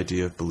miss the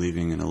idea of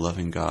believing in a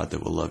loving God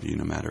that will love you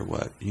no matter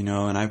what, you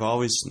know. And I've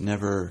always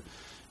never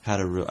had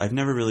I've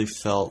never really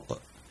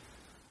felt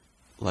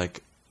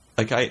like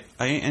I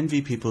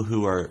envy people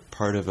who are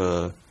part of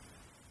a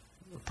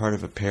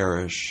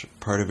parish,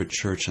 part of a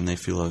church, and they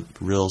feel a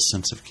real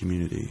sense of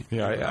community.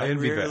 Yeah, I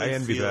envy that. I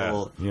envy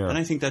that. Yeah. And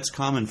I think that's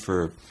common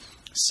for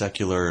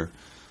secular,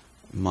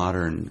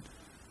 modern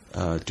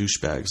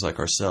douchebags like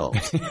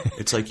ourselves.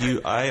 It's like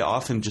I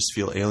often just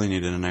feel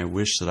alienated, and I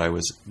wish that I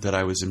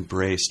was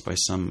embraced by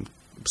some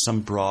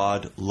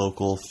broad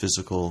local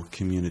physical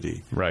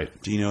community. Right.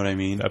 Do you know what I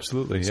mean?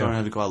 Absolutely. So I don't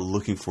have to go out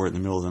looking for it in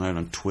the middle of the night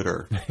on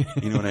Twitter.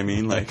 You know what I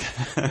mean? Like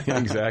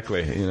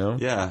exactly. You know.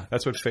 Yeah.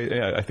 That's what faith.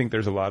 Yeah, I think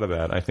there's a lot of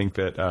that. I think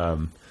that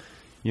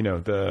you know,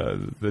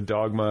 the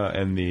dogma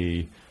and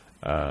the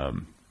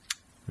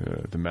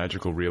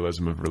magical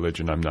realism of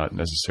religion, I'm not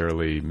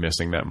necessarily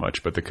missing that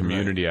much, but the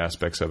community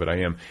aspects of it, I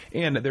am.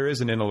 And there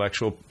is an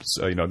intellectual,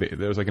 you know,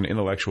 there's like an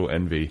intellectual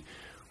envy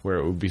where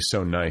it would be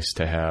so nice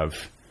to have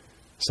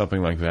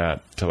something like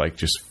that to like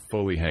just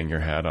fully hang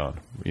your hat on.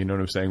 You know what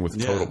I'm saying?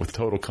 With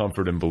total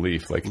comfort and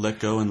belief, like let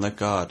go and let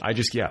God. I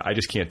just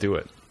can't do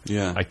it.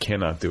 Yeah, I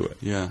cannot do it.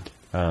 Yeah.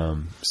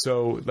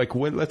 So like,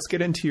 let's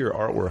get into your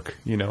artwork,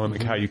 you know, and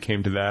like how you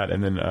came to that,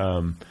 and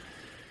then.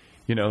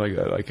 You know,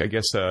 like I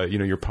guess you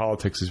know, your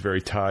politics is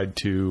very tied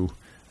to,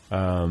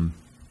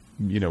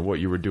 you know, what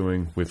you were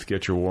doing with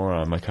Get Your War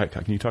On. Like,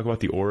 can you talk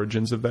about the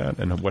origins of that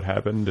and what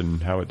happened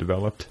and how it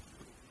developed?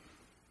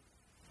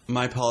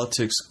 My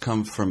politics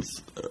come from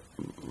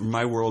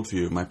my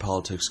worldview. My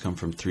politics come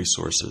from three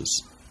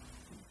sources: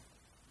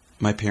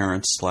 my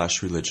parents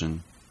 /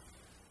 religion,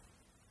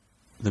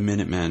 the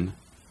Minutemen,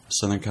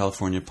 Southern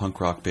California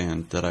punk rock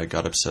band that I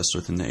got obsessed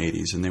with in the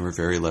 '80s, and they were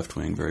very left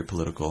wing, very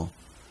political.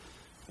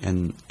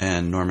 And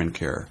Norman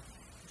Care,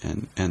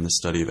 and the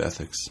study of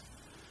ethics,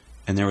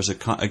 and there was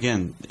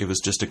again, it was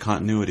just a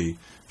continuity.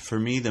 For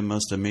me, the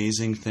most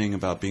amazing thing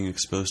about being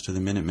exposed to the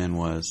Minutemen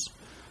was,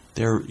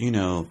 they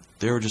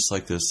were just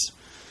like this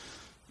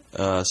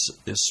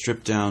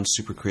stripped down,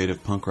 super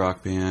creative punk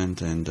rock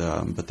band, and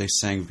but they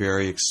sang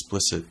very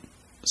explicit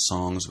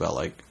songs about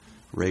like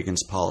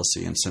Reagan's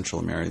policy in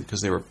Central America,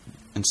 because they were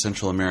in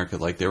Central America,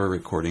 like they were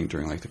recording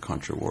during like the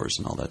Contra Wars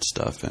and all that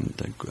stuff, and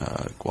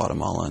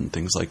Guatemala and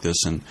things like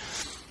this. And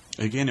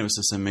again, it was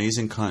this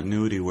amazing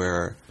continuity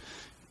where,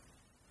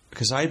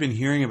 because I had been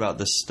hearing about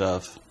this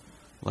stuff,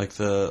 like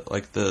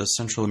the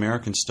Central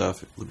American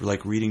stuff,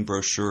 like reading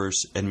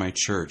brochures in my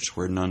church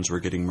where nuns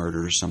were getting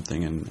murdered or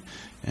something,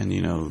 and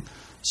you know,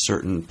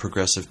 certain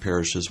progressive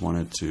parishes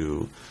wanted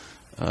to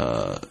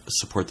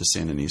support the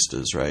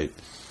Sandinistas, right?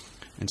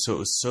 And so it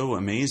was so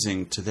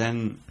amazing to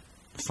then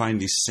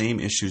find these same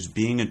issues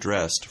being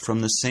addressed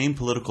from the same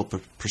political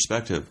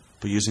perspective,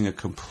 but using a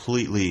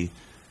completely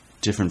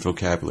different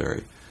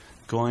vocabulary,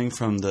 going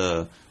from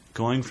the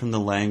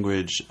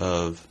language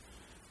of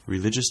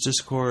religious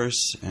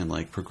discourse and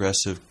like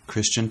progressive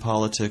Christian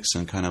politics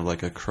and kind of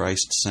like a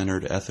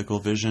Christ-centered ethical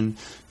vision,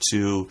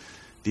 to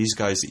these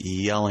guys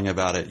yelling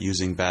about it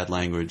using bad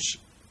language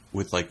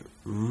with like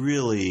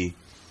really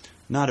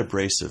not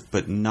abrasive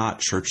but not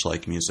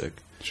church-like music.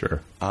 Sure.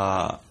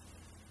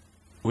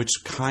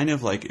 Which kind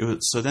of like it was.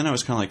 So then I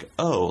was kind of like,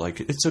 oh, like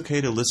it's okay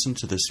to listen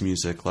to this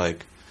music.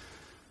 Like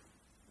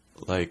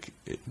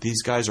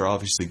these guys are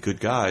obviously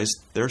good guys.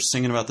 They're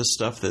singing about the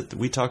stuff that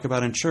we talk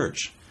about in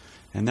church,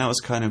 and that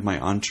was kind of my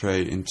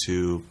entree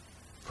into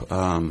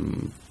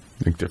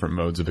like different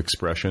modes of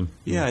expression.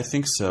 Yeah, I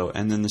think so.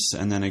 And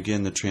then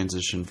again the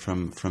transition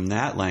from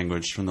that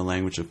language, from the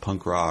language of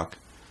punk rock,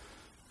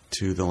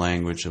 to the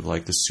language of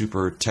like the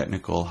super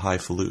technical,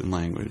 highfalutin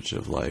language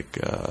of like.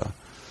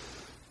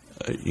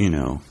 You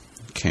know,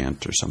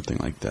 Kant or something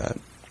like that.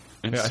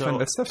 And yeah, I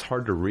find that stuff's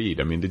hard to read.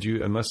 I mean,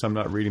 unless I'm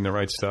not reading the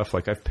right stuff,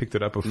 like I've picked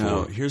it up before.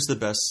 No, here's the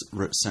best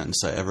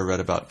sentence I ever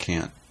read about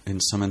Kant in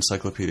some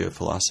encyclopedia of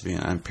philosophy,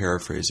 and I'm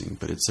paraphrasing,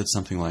 but it said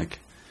something like,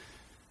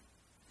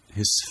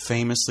 his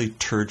famously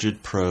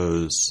turgid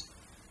prose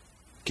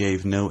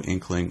gave no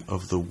inkling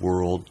of the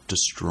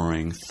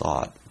world-destroying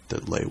thought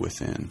that lay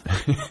within.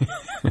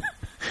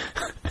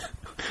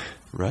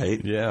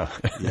 Right? Yeah.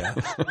 Yeah.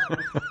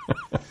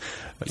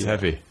 That's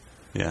heavy.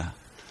 Yeah.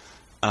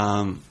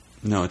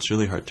 No, it's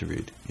really hard to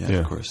read. Yeah,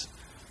 of course.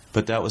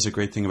 But that was a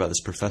great thing about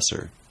this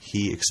professor.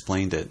 He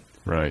explained it.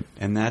 Right.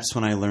 And that's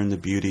when I learned the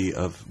beauty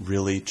of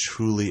really,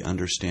 truly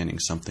understanding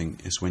something,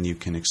 is when you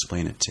can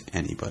explain it to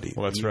anybody.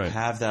 Well, that's you right. You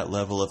have that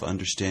level of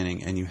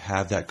understanding, and you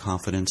have that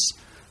confidence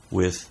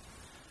with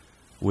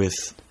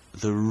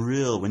the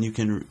real, when you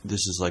can,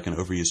 this is like an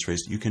overused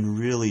phrase, you can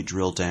really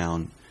drill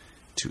down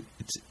to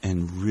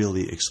and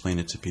really explain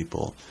it to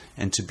people.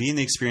 And to be in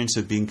the experience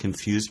of being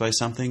confused by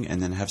something and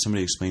then have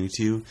somebody explain it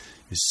to you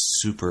is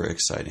super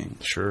exciting.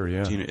 Sure,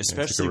 yeah.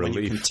 Especially when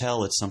you can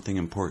tell it's something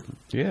important.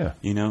 Yeah.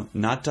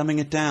 Not dumbing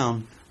it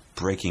down,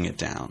 breaking it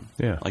down.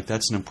 Yeah, like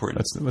that's an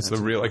important. That's the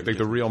real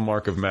the real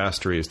mark of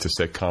mastery is to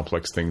say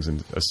complex things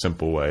in a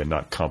simple way and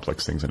not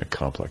complex things in a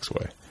complex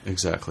way.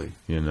 Exactly.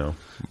 You know,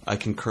 I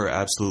concur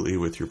absolutely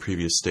with your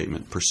previous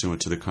statement,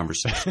 pursuant to the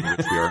conversation in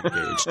which we are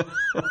engaged.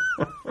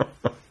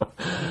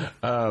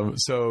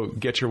 So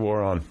get your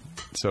war on.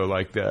 So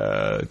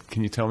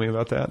can you tell me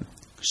about that?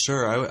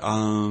 Sure.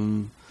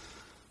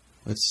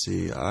 Let's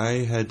see.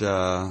 I had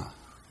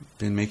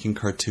been making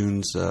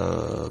cartoons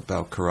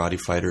about karate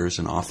fighters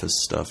and office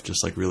stuff,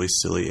 just like really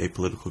silly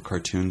apolitical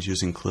cartoons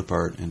using clip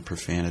art and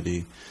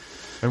profanity.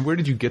 And where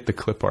did you get the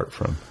clip art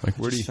from? Like,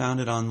 where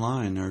found it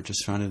online, or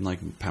just found it in like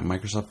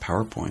Microsoft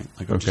PowerPoint.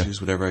 Like, I just use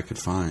whatever I could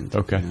find.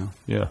 Okay. You know?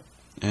 Yeah.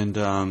 And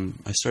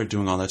I started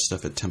doing all that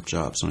stuff at temp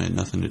jobs when I had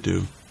nothing to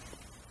do.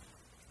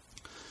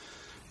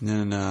 And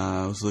then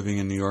I was living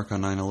in New York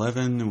on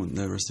 9/11, and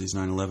there was these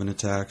 9/11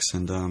 attacks,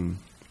 and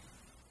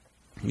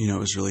it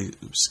was really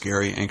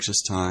scary,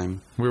 anxious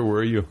time. Where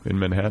were you in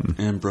Manhattan?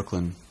 In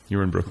Brooklyn. You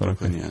were in Brooklyn,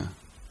 okay. Yeah.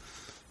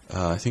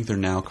 I think they're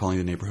now calling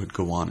the neighborhood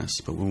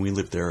Gowanus, but when we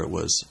lived there, it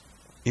was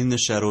in the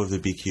shadow of the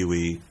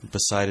BQE,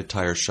 beside a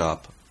tire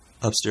shop.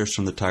 Upstairs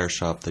from the tire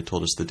shop, they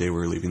told us the day we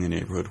were leaving the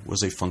neighborhood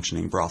was a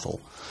functioning brothel.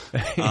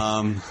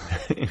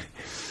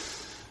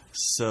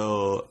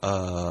 So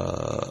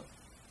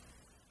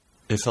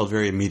it felt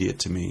very immediate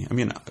to me. I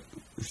mean,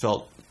 it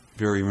felt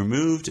very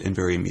removed and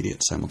very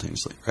immediate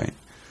simultaneously, right?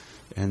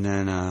 And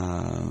then,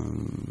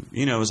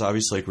 it was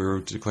obvious like we were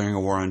declaring a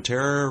war on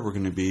terror. We're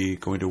going to be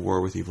going to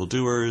war with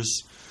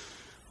evildoers.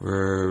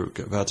 We're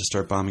about to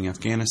start bombing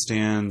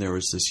Afghanistan. There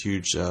was this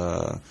huge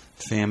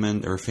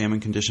famine. There were famine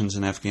conditions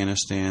in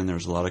Afghanistan. There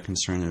was a lot of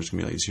concern. There was going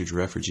to be like this huge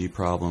refugee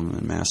problem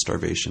and mass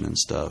starvation and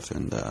stuff.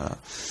 And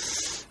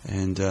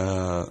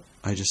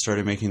I just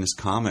started making this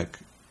comic.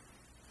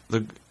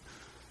 The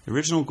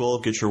original goal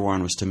of Get Your War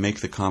On was to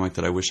make the comic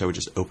that I wish I would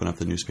just open up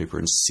the newspaper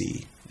and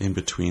see in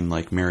between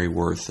like Mary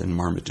Worth and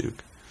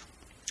Marmaduke.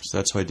 So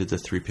that's why I did the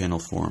 3-panel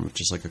form, which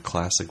is like a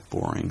classic,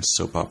 boring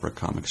soap opera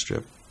comic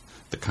strip.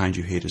 The kind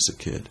you hate as a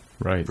kid.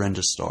 Right.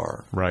 Brenda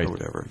Starr. Right. Or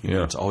whatever. You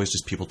know, it's always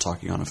just people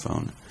talking on a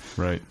phone.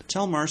 Right.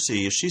 Tell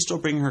Marcy, is she still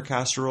bringing her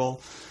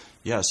casserole?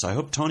 Yes, I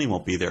hope Tony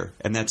won't be there.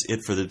 And that's it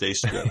for the day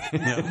strip.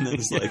 And then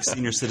it's like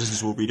senior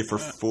citizens will read it for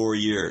 4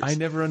 years. I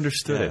never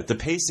understood it. The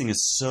pacing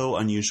is so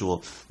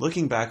unusual.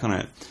 Looking back on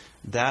it,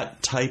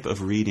 that type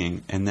of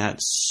reading and that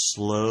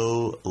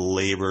slow,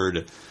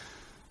 labored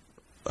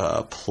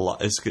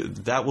plot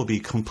that will be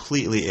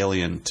completely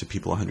alien to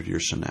people 100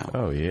 years from now.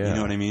 Oh yeah, you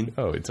know what I mean?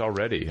 Oh, it's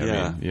already.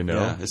 I mean,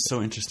 it's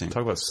so interesting.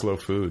 Talk about slow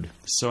food.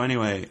 So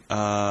anyway,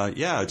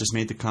 I just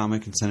made the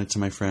comic and sent it to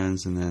my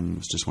friends, and then it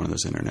was just one of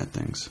those internet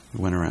things. It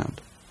went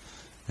around,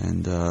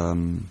 and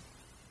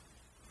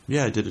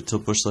I did it till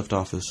Bush left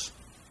office.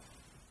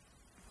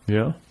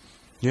 Yeah.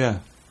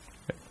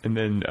 And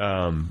then,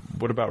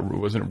 what about,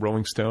 wasn't it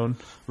Rolling Stone?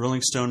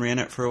 Rolling Stone ran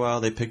it for a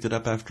while. They picked it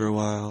up after a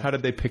while. How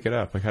did they pick it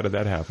up? Like, how did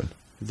that happen?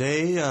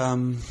 They,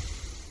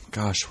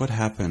 what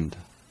happened?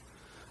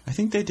 I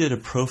think they did a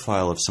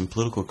profile of some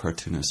political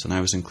cartoonists, and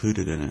I was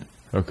included in it.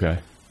 Okay.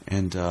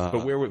 And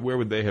but where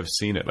would they have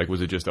seen it? Like,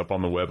 was it just up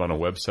on the web on a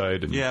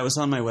website? And... Yeah, it was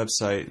on my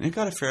website. And it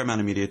got a fair amount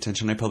of media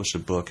attention. I published a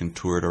book and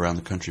toured around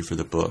the country for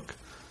the book.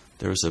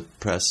 There was a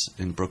press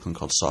in Brooklyn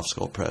called Soft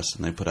Skull Press,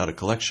 and they put out a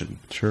collection.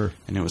 Sure.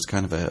 And it was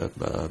kind of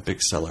a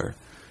big seller.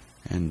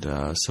 And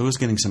so it was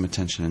getting some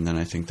attention, and then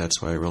I think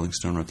that's why Rolling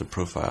Stone wrote the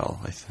profile,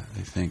 I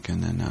think.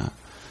 And then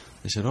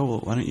they said, oh, well,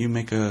 why don't you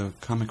make a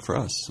comic for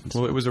us?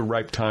 Well, it was a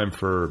ripe time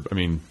for,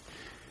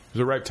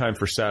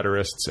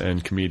 satirists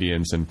and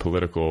comedians and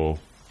political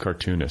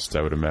cartoonists,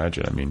 I would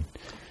imagine. I mean...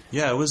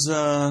 Yeah, it was...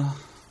 That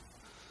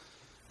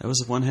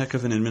was one heck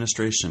of an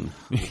administration,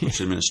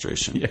 Bush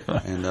administration.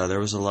 Yeah. And there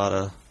was a lot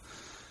of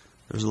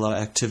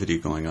activity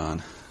going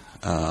on.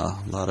 A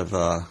lot of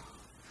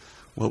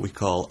what we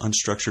call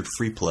unstructured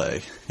free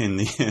play in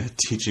the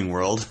teaching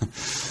world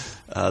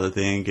that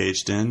they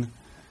engaged in.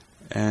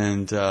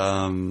 And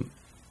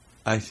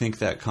I think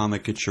that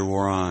comic Get Your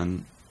War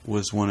On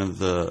was one of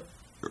the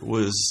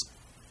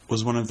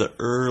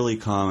early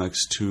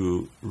comics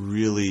to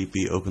really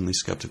be openly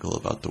skeptical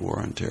about the war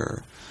on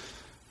terror.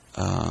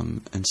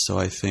 And so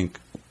I think,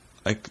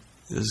 this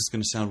is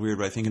going to sound weird,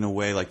 but I think in a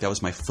way, like, that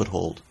was my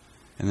foothold.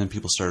 And then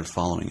people started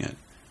following it.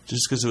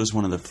 Just because it was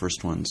one of the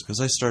first ones.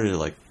 Because I started,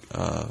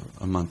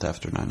 a month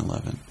after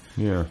 9/11.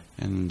 Yeah.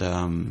 And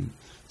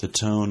the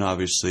tone,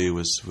 obviously,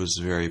 was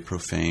very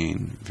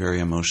profane, very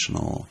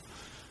emotional.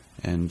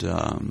 And...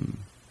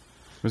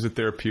 was it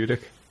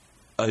therapeutic?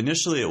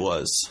 Initially, it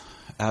was.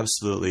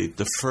 Absolutely.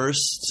 The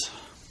first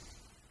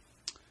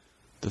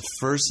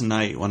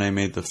night when I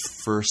made the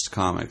first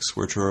comics,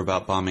 which were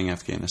about bombing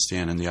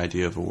Afghanistan and the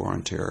idea of a war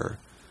on terror,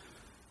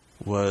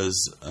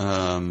 was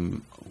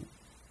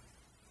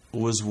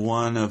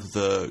one of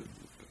the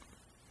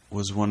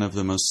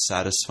most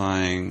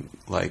satisfying,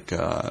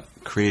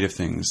 creative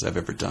things I've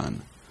ever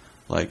done.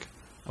 Like,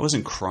 I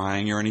wasn't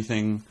crying or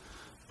anything,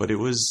 but it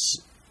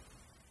was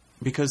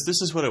because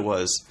this is what it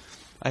was.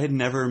 I had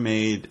never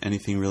made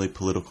anything really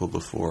political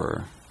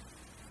before.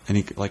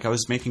 And I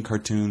was making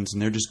cartoons,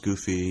 and they're just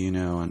goofy,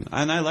 and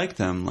I like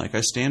them. Like, I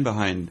stand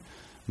behind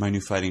my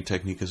new fighting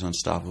technique is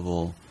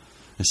unstoppable,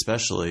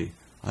 especially.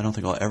 I don't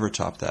think I'll ever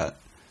top that.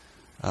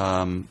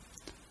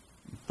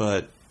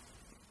 But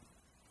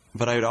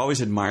I had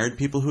always admired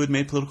people who had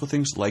made political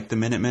things, like the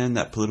Minutemen,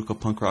 that political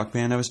punk rock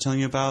band I was telling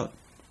you about,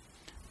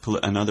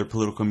 and other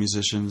political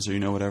musicians,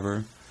 or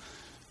whatever.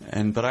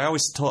 But I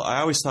always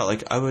thought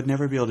like I would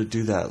never be able to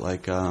do that.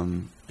 Like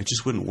it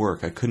just wouldn't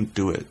work. I couldn't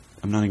do it.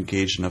 I'm not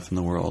engaged enough in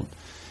the world.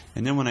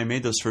 And then when I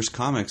made those first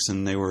comics,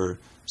 and they were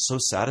so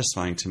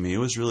satisfying to me, it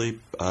was really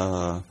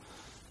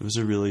it was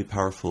a really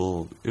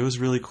powerful. It was a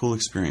really cool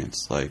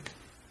experience. Like,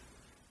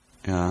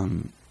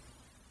 and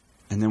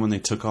then when they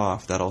took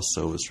off, that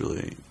also was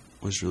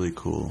really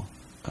cool.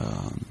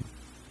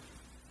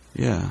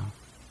 Yeah.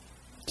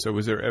 So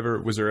was there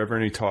ever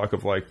any talk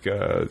of like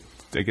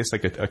I guess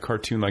like a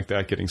cartoon like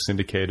that getting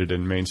syndicated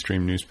in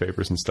mainstream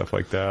newspapers and stuff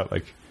like that?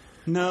 Like,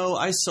 no,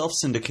 I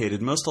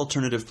self-syndicated. Most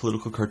alternative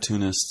political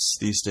cartoonists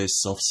these days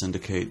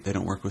self-syndicate. They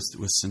don't work with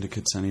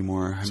syndicates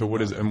anymore. So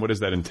what does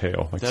that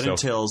entail? Like that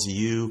entails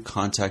you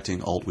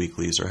contacting alt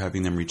weeklies or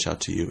having them reach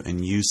out to you,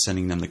 and you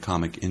sending them the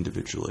comic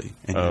individually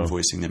and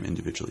invoicing them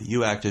individually.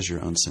 You act as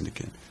your own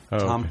syndicate.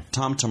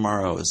 Tom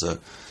Tomorrow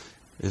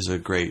is a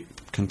great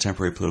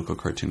contemporary political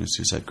cartoonist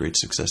who's had great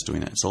success doing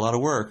that. It's a lot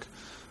of work,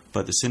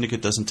 but the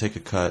syndicate doesn't take a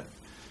cut,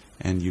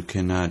 and you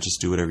can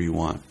just do whatever you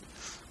want.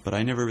 But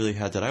I never really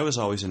had that. I was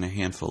always in a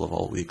handful of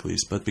alt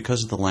weeklies, but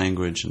because of the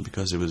language and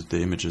because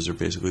the images are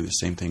basically the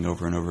same thing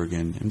over and over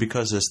again, and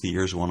because as the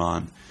years went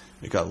on,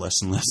 it got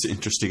less and less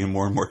interesting and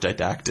more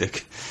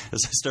didactic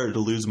as I started to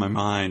lose my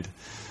mind.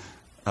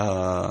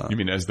 You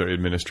mean as the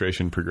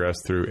administration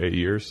progressed through 8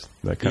 years?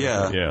 That kind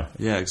of thing?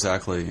 Yeah,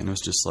 exactly. And it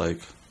was just like,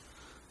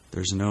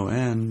 there's no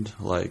end.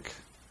 Like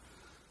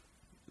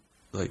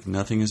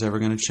nothing is ever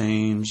going to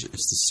change.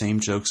 It's the same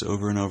jokes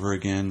over and over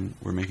again.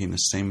 We're making the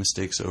same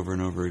mistakes over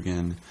and over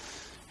again.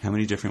 How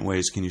many different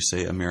ways can you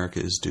say America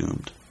is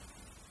doomed?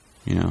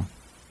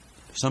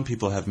 Some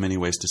people have many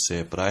ways to say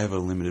it, but I have a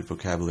limited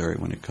vocabulary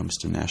when it comes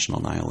to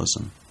national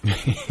nihilism.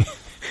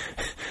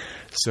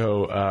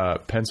 So,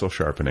 pencil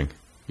sharpening.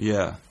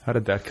 Yeah. How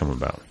did that come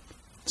about?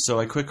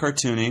 So I quit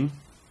cartooning.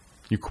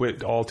 You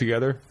quit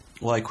altogether?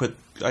 Well, I quit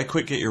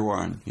Get Your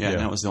Warren. Yeah, and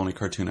that was the only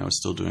cartoon I was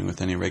still doing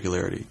with any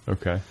regularity.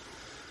 Okay.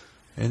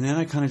 And then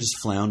I kind of just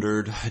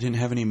floundered. I didn't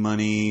have any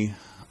money.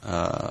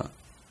 My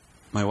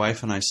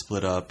wife and I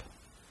split up.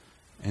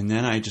 And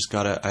then I just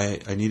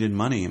I needed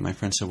money. And my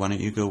friend said, why don't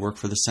you go work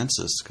for the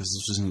census? Because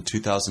this was in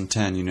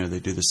 2010. They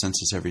do the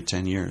census every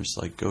 10 years.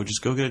 Like, go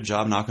get a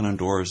job knocking on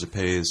doors. It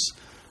pays,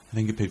 I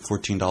think it paid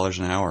 $14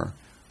 an hour.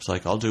 It's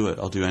like, I'll do it.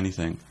 I'll do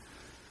anything.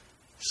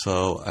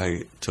 So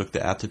I took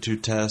the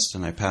aptitude test,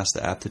 and I passed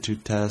the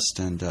aptitude test,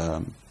 and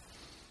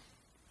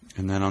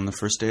then on the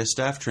first day of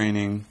staff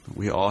training,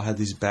 we all had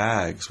these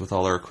bags with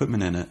all our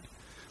equipment in it,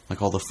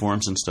 like all the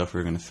forms and stuff we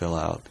were going to fill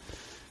out,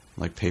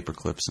 like paper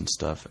clips and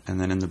stuff.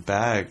 And then in the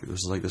bag, there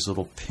was like this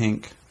little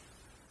pink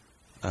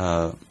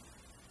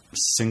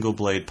single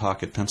blade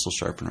pocket pencil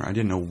sharpener. I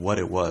didn't know what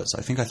it was.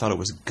 I thought it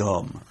was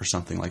gum or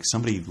something. Like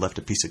somebody left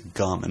a piece of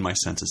gum in my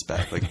census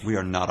bag. Like, we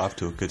are not off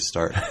to a good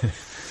start.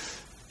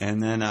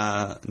 And then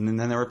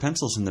there were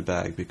pencils in the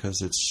bag because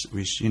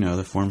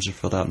the forms are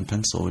filled out in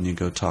pencil when you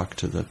go talk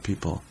to the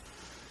people.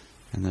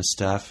 And the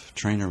staff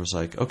trainer was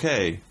like,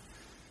 okay,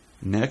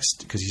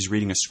 next, because he's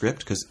reading a script,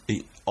 because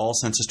all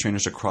census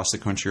trainers across the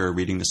country are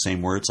reading the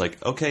same words.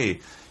 Like, okay,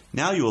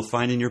 now you will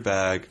find in your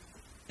bag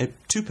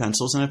 2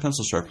 pencils and a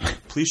pencil sharpener.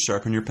 Please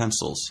sharpen your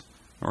pencils.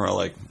 And we're all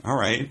like, all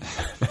right.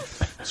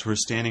 So we're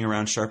standing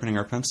around sharpening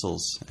our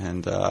pencils,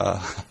 and I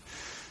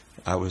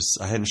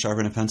hadn't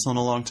sharpened a pencil in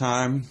a long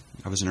time.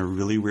 I was in a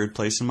really weird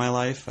place in my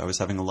life. I was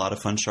having a lot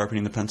of fun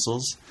sharpening the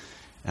pencils.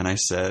 And I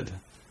said,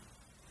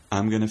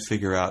 I'm going to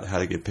figure out how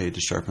to get paid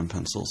to sharpen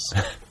pencils.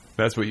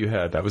 That's what you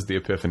had. That was the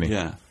epiphany.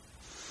 Yeah.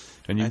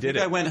 And you did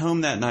it. I went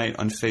home that night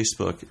on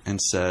Facebook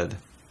and said,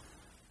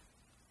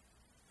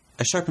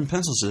 I sharpened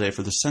pencils today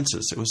for the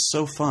census. It was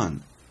so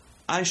fun.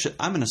 I'm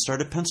going to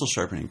start a pencil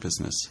sharpening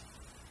business.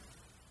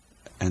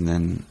 And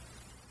then...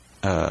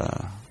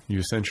 you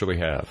essentially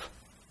have.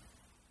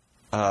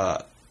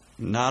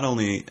 Not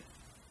only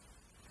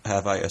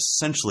have I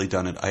essentially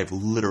done it, I've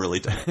literally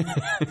done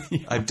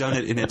it. I've done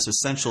it in its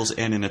essentials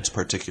and in its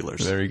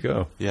particulars. There you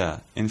go. Yeah.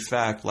 In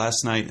fact,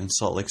 last night in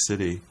Salt Lake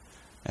City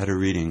at a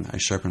reading, I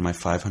sharpened my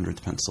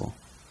 500th pencil.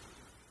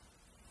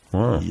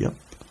 Wow. Yep.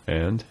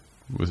 And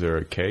was there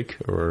a cake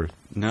or?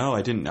 No,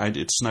 I didn't.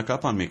 It snuck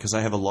up on me because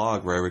I have a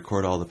log where I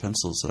record all the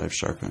pencils that I've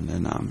sharpened.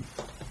 And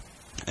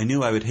I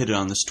knew I would hit it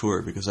on this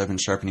tour because I've been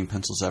sharpening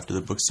pencils after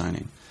the book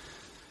signing.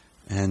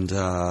 And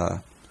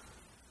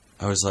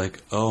I was like,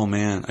 oh,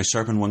 man, I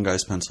sharpened one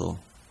guy's pencil.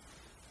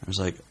 I was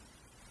like,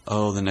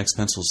 oh, the next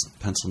pencil's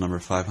pencil number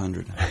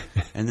 500.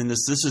 And then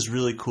this is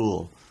really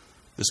cool.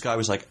 This guy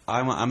was like,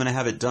 I'm going to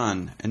have it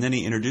done. And then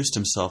he introduced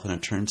himself, and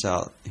it turns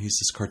out he's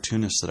this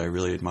cartoonist that I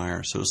really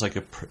admire. So it was like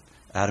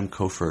Adam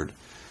Koford.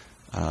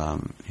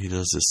 He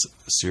does this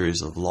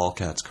series of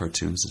Lolcats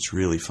cartoons. It's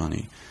really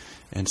funny.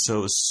 And so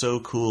it was so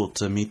cool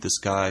to meet this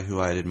guy who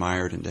I had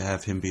admired and to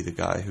have him be the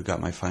guy who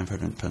got my fine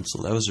point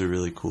pencil. That was a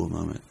really cool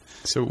moment.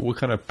 So what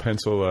kind of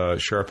pencil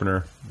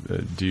sharpener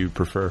do you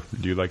prefer?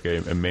 Do you like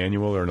a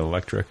manual or an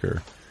electric,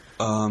 or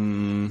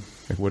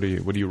like what do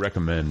you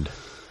recommend?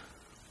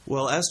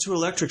 Well, as to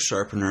electric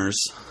sharpeners,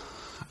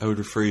 I would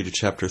refer you to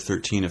chapter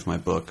 13 of my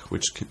book,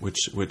 which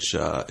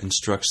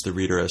instructs the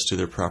reader as to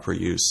their proper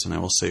use, and I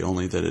will say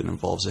only that it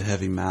involves a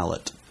heavy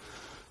mallet.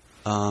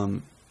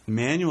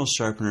 Manual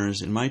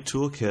sharpeners, in my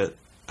toolkit,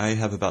 I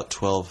have about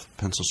 12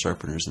 pencil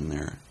sharpeners in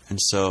there, and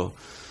so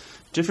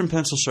different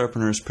pencil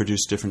sharpeners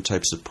produce different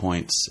types of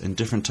points, and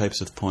different types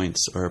of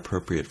points are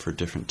appropriate for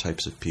different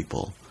types of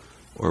people,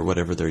 or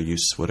whatever their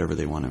use, whatever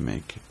they want to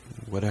make.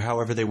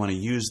 However they want to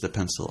use the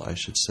pencil, I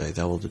should say,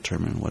 that will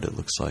determine what it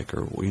looks like,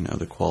 or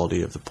the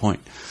quality of the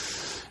point.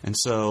 And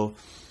so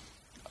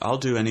I'll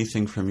do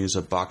anything from use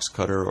a box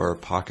cutter or a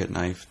pocket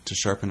knife to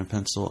sharpen a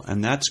pencil,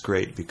 and that's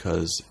great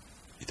because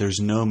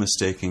there's no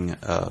mistaking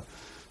a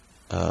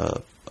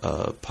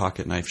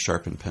pocket knife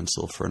sharpened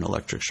pencil for an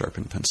electric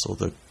sharpened pencil.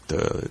 The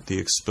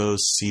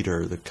exposed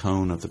cedar, the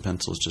cone of the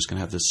pencil, is just going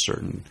to have this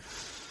certain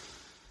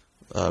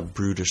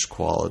brutish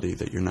quality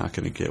that you're not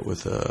going to get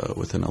with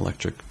an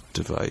electric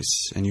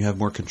device, and you have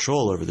more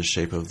control over the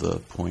shape of the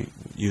point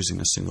using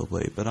a single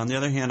blade. But on the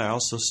other hand, I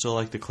also still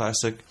like the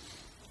classic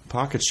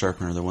pocket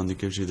sharpener, the one that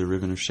gives you the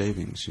ribbon of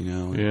shavings.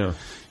 Yeah.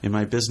 In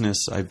my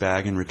business, I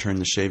bag and return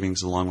the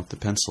shavings along with the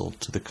pencil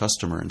to the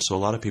customer, and so a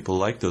lot of people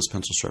like those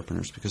pencil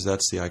sharpeners because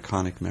that's the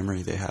iconic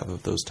memory they have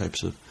of those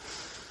types of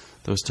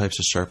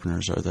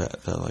sharpeners, are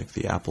that like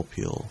the apple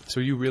peel. So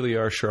you really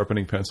are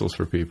sharpening pencils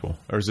for people,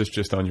 or is this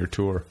just on your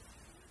tour?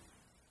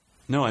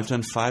 No, I've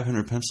done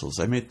 500 pencils.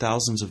 I made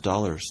thousands of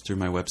dollars through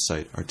my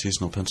website,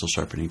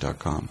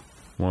 artisanalpencilsharpening.com.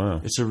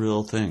 Wow. It's a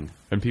real thing.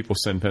 And people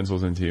send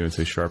pencils into you and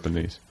say, sharpen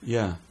these.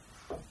 Yeah.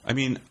 I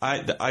mean,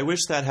 I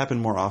wish that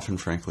happened more often,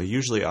 frankly.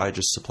 Usually I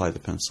just supply the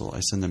pencil. I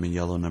send them a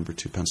yellow number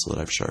 2 pencil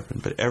that I've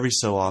sharpened. But every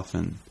so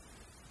often,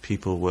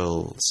 people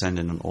will send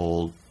in an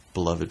old,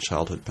 beloved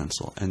childhood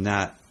pencil. And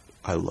that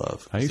I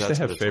love. I used to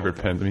have favorite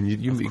pens. I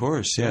mean, you of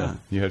course, yeah.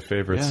 You had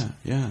favorites.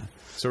 Yeah.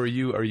 So are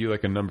you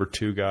like a number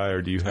 2 guy,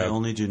 or do you have... I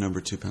only do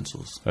number 2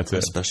 pencils. That's it. I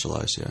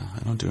specialize, yeah. I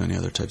don't do any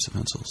other types of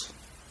pencils.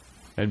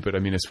 But I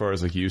mean, as far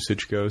as like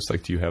usage goes,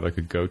 like do you have like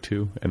a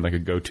go-to and like a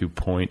go-to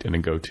point and a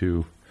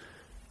go-to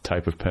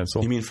type of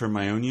pencil? You mean for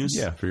my own use?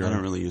 Yeah, for your own. I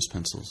don't really use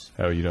pencils.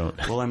 Oh, you don't?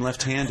 Well, I'm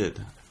left-handed,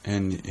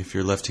 and if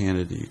you're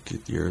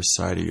left-handed, your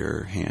side of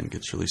your hand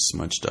gets really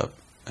smudged up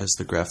as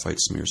the graphite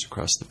smears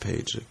across the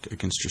page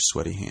against your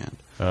sweaty hand.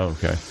 Oh,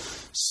 okay.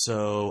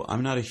 So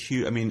I'm not a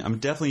huge... I mean, I'm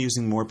definitely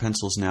using more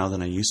pencils now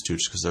than I used to,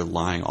 just because they're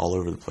lying all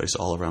over the place,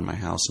 all around my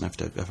house, and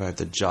if I have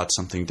to jot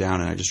something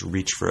down and I just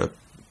reach for a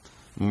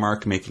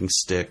mark-making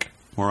stick,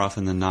 more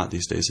often than not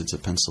these days it's a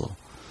pencil.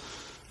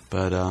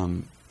 But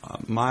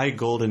my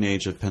golden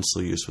age of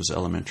pencil use was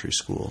elementary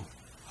school.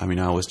 I mean,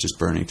 I was just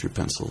burning through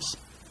pencils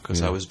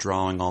because I was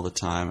drawing all the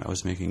time. I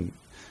was making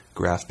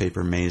graph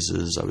paper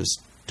mazes. I was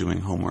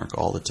doing homework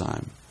all the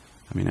time.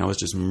 I mean, I was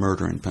just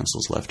murdering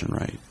pencils left and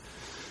right.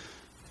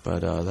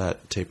 But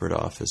that tapered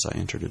off as I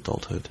entered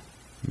adulthood.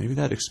 Maybe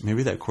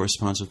that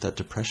corresponds with that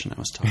depression I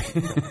was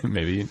talking about.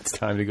 Maybe it's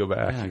time to go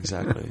back. Yeah,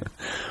 exactly.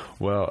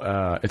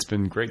 Well, it's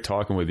been great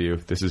talking with you.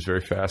 This is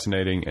very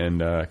fascinating, and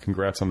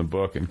congrats on the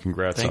book, and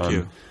congrats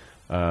on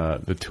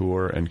the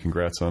tour, and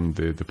congrats on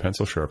the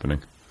pencil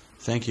sharpening.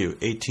 Thank you.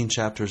 18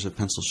 chapters of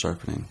pencil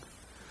sharpening.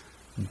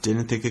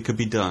 Didn't think it could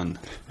be done,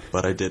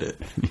 but I did it.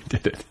 You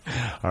did it.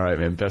 All right,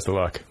 man. Best of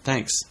luck.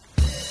 Thanks.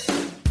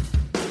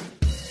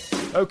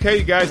 Okay,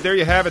 you guys, there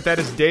you have it. That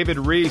is David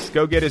Rees.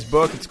 Go get his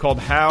book. It's called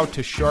How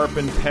to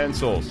Sharpen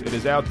Pencils. It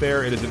is out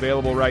there. It is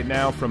available right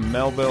now from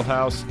Melville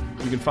House.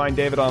 You can find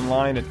David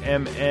online at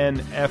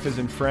mnf@tiu.cc,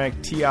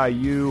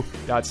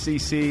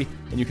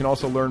 and you can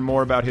also learn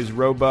more about his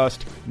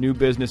robust new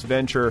business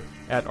venture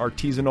at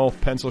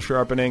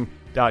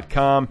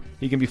artisanalpencilsharpening.com.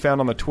 He can be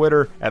found on the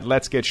Twitter at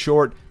Let's Get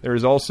Short. There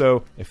is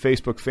also a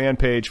Facebook fan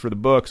page for the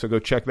book, so go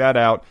check that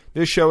out.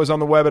 This show is on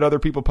the web at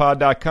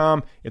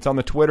otherpeoplepod.com. It's on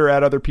the Twitter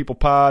at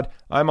otherpeoplepod.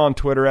 I'm on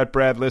Twitter at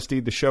Brad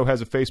Listy. The show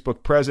has a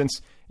Facebook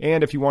presence,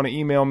 and if you want to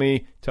email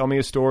me, tell me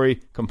a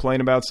story, complain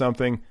about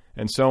something,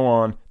 and so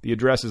on, the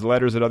address is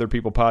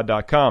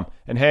letters@otherpeoplepod.com.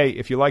 And hey,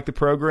 if you like the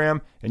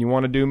program and you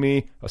want to do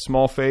me a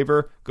small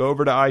favor, go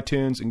over to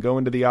iTunes and go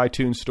into the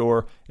iTunes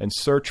store and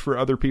search for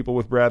Other People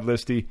with Brad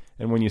Listy.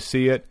 And when you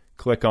see it,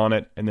 click on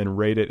it and then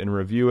rate it and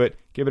review it.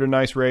 Give it a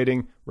nice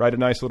rating, write a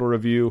nice little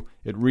review.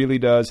 It really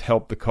does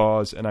help the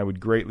cause, and I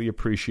would greatly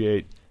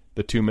appreciate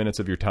the 2 minutes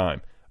of your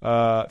time.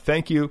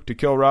 Thank you to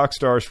Kill Rock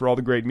Stars for all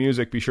the great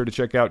music. Be sure to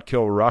check out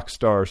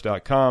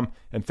killrockstars.com.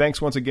 And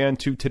thanks once again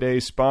to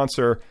today's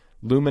sponsor,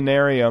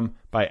 Luminarium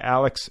by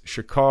Alex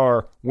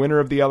Shakar, winner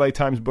of the LA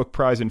Times Book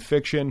Prize in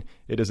Fiction.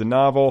 It is a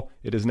novel.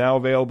 It is now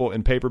available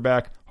in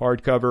paperback,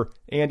 hardcover,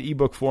 and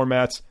ebook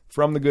formats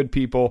from the good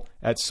people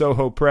at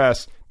Soho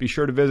Press. Be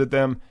sure to visit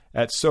them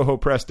at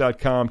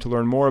sohopress.com to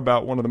learn more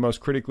about one of the most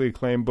critically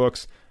acclaimed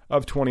books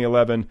of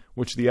 2011,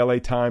 which the LA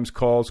Times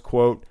calls,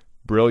 quote,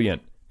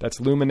 brilliant. That's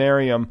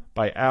Luminarium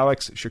by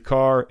Alex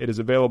Shakar. It is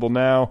available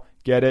now.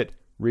 Get it,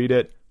 read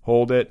it,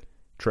 hold it,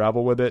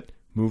 travel with it,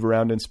 move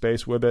around in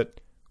space with it,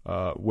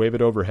 wave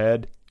it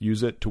overhead,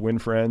 use it to win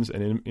friends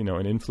and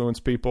and influence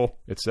people,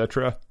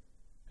 etc.,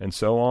 and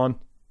so on.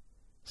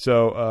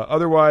 So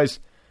otherwise,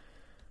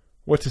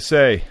 what to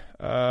say?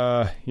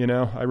 I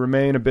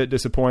remain a bit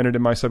disappointed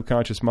in my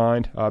subconscious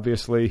mind,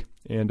 obviously,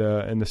 and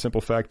the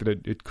simple fact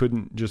that it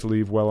couldn't just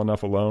leave well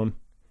enough alone.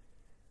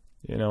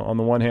 On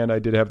the one hand, I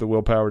did have the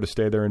willpower to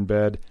stay there in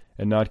bed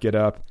and not get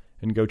up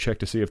and go check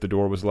to see if the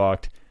door was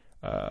locked,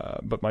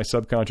 but my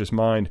subconscious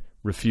mind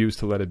refused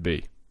to let it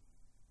be.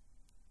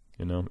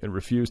 It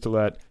refused to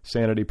let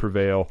sanity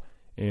prevail,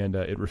 and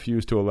it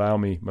refused to allow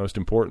me, most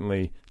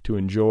importantly, to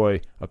enjoy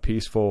a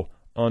peaceful,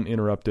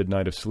 uninterrupted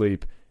night of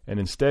sleep, and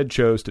instead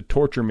chose to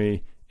torture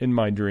me in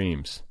my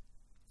dreams,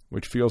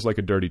 which feels like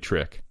a dirty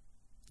trick.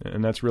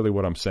 And that's really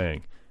what I'm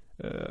saying.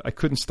 I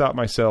couldn't stop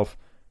myself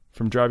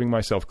from driving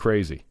myself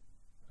crazy.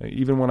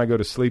 Even when I go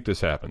to sleep,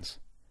 this happens.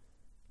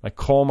 I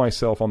call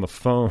myself on the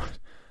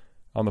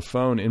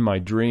phone in my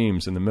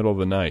dreams in the middle of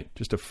the night,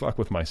 just to fuck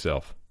with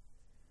myself.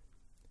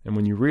 And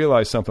when you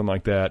realize something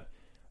like that,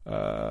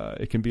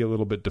 it can be a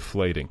little bit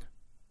deflating.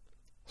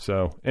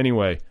 So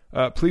anyway,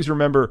 please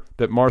remember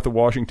that Martha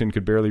Washington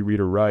could barely read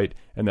or write,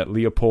 and that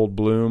Leopold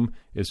Bloom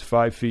is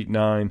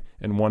 5'9"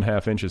 and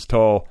 1/2 inches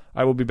tall.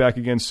 I will be back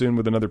again soon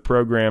with another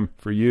program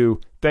for you.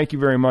 Thank you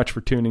very much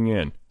for tuning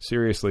in.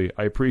 Seriously,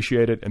 I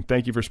appreciate it, and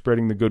thank you for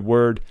spreading the good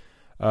word.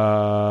 Okay,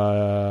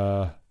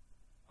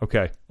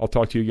 I'll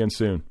talk to you again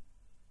soon.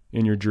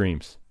 In your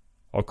dreams.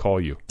 I'll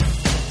call you.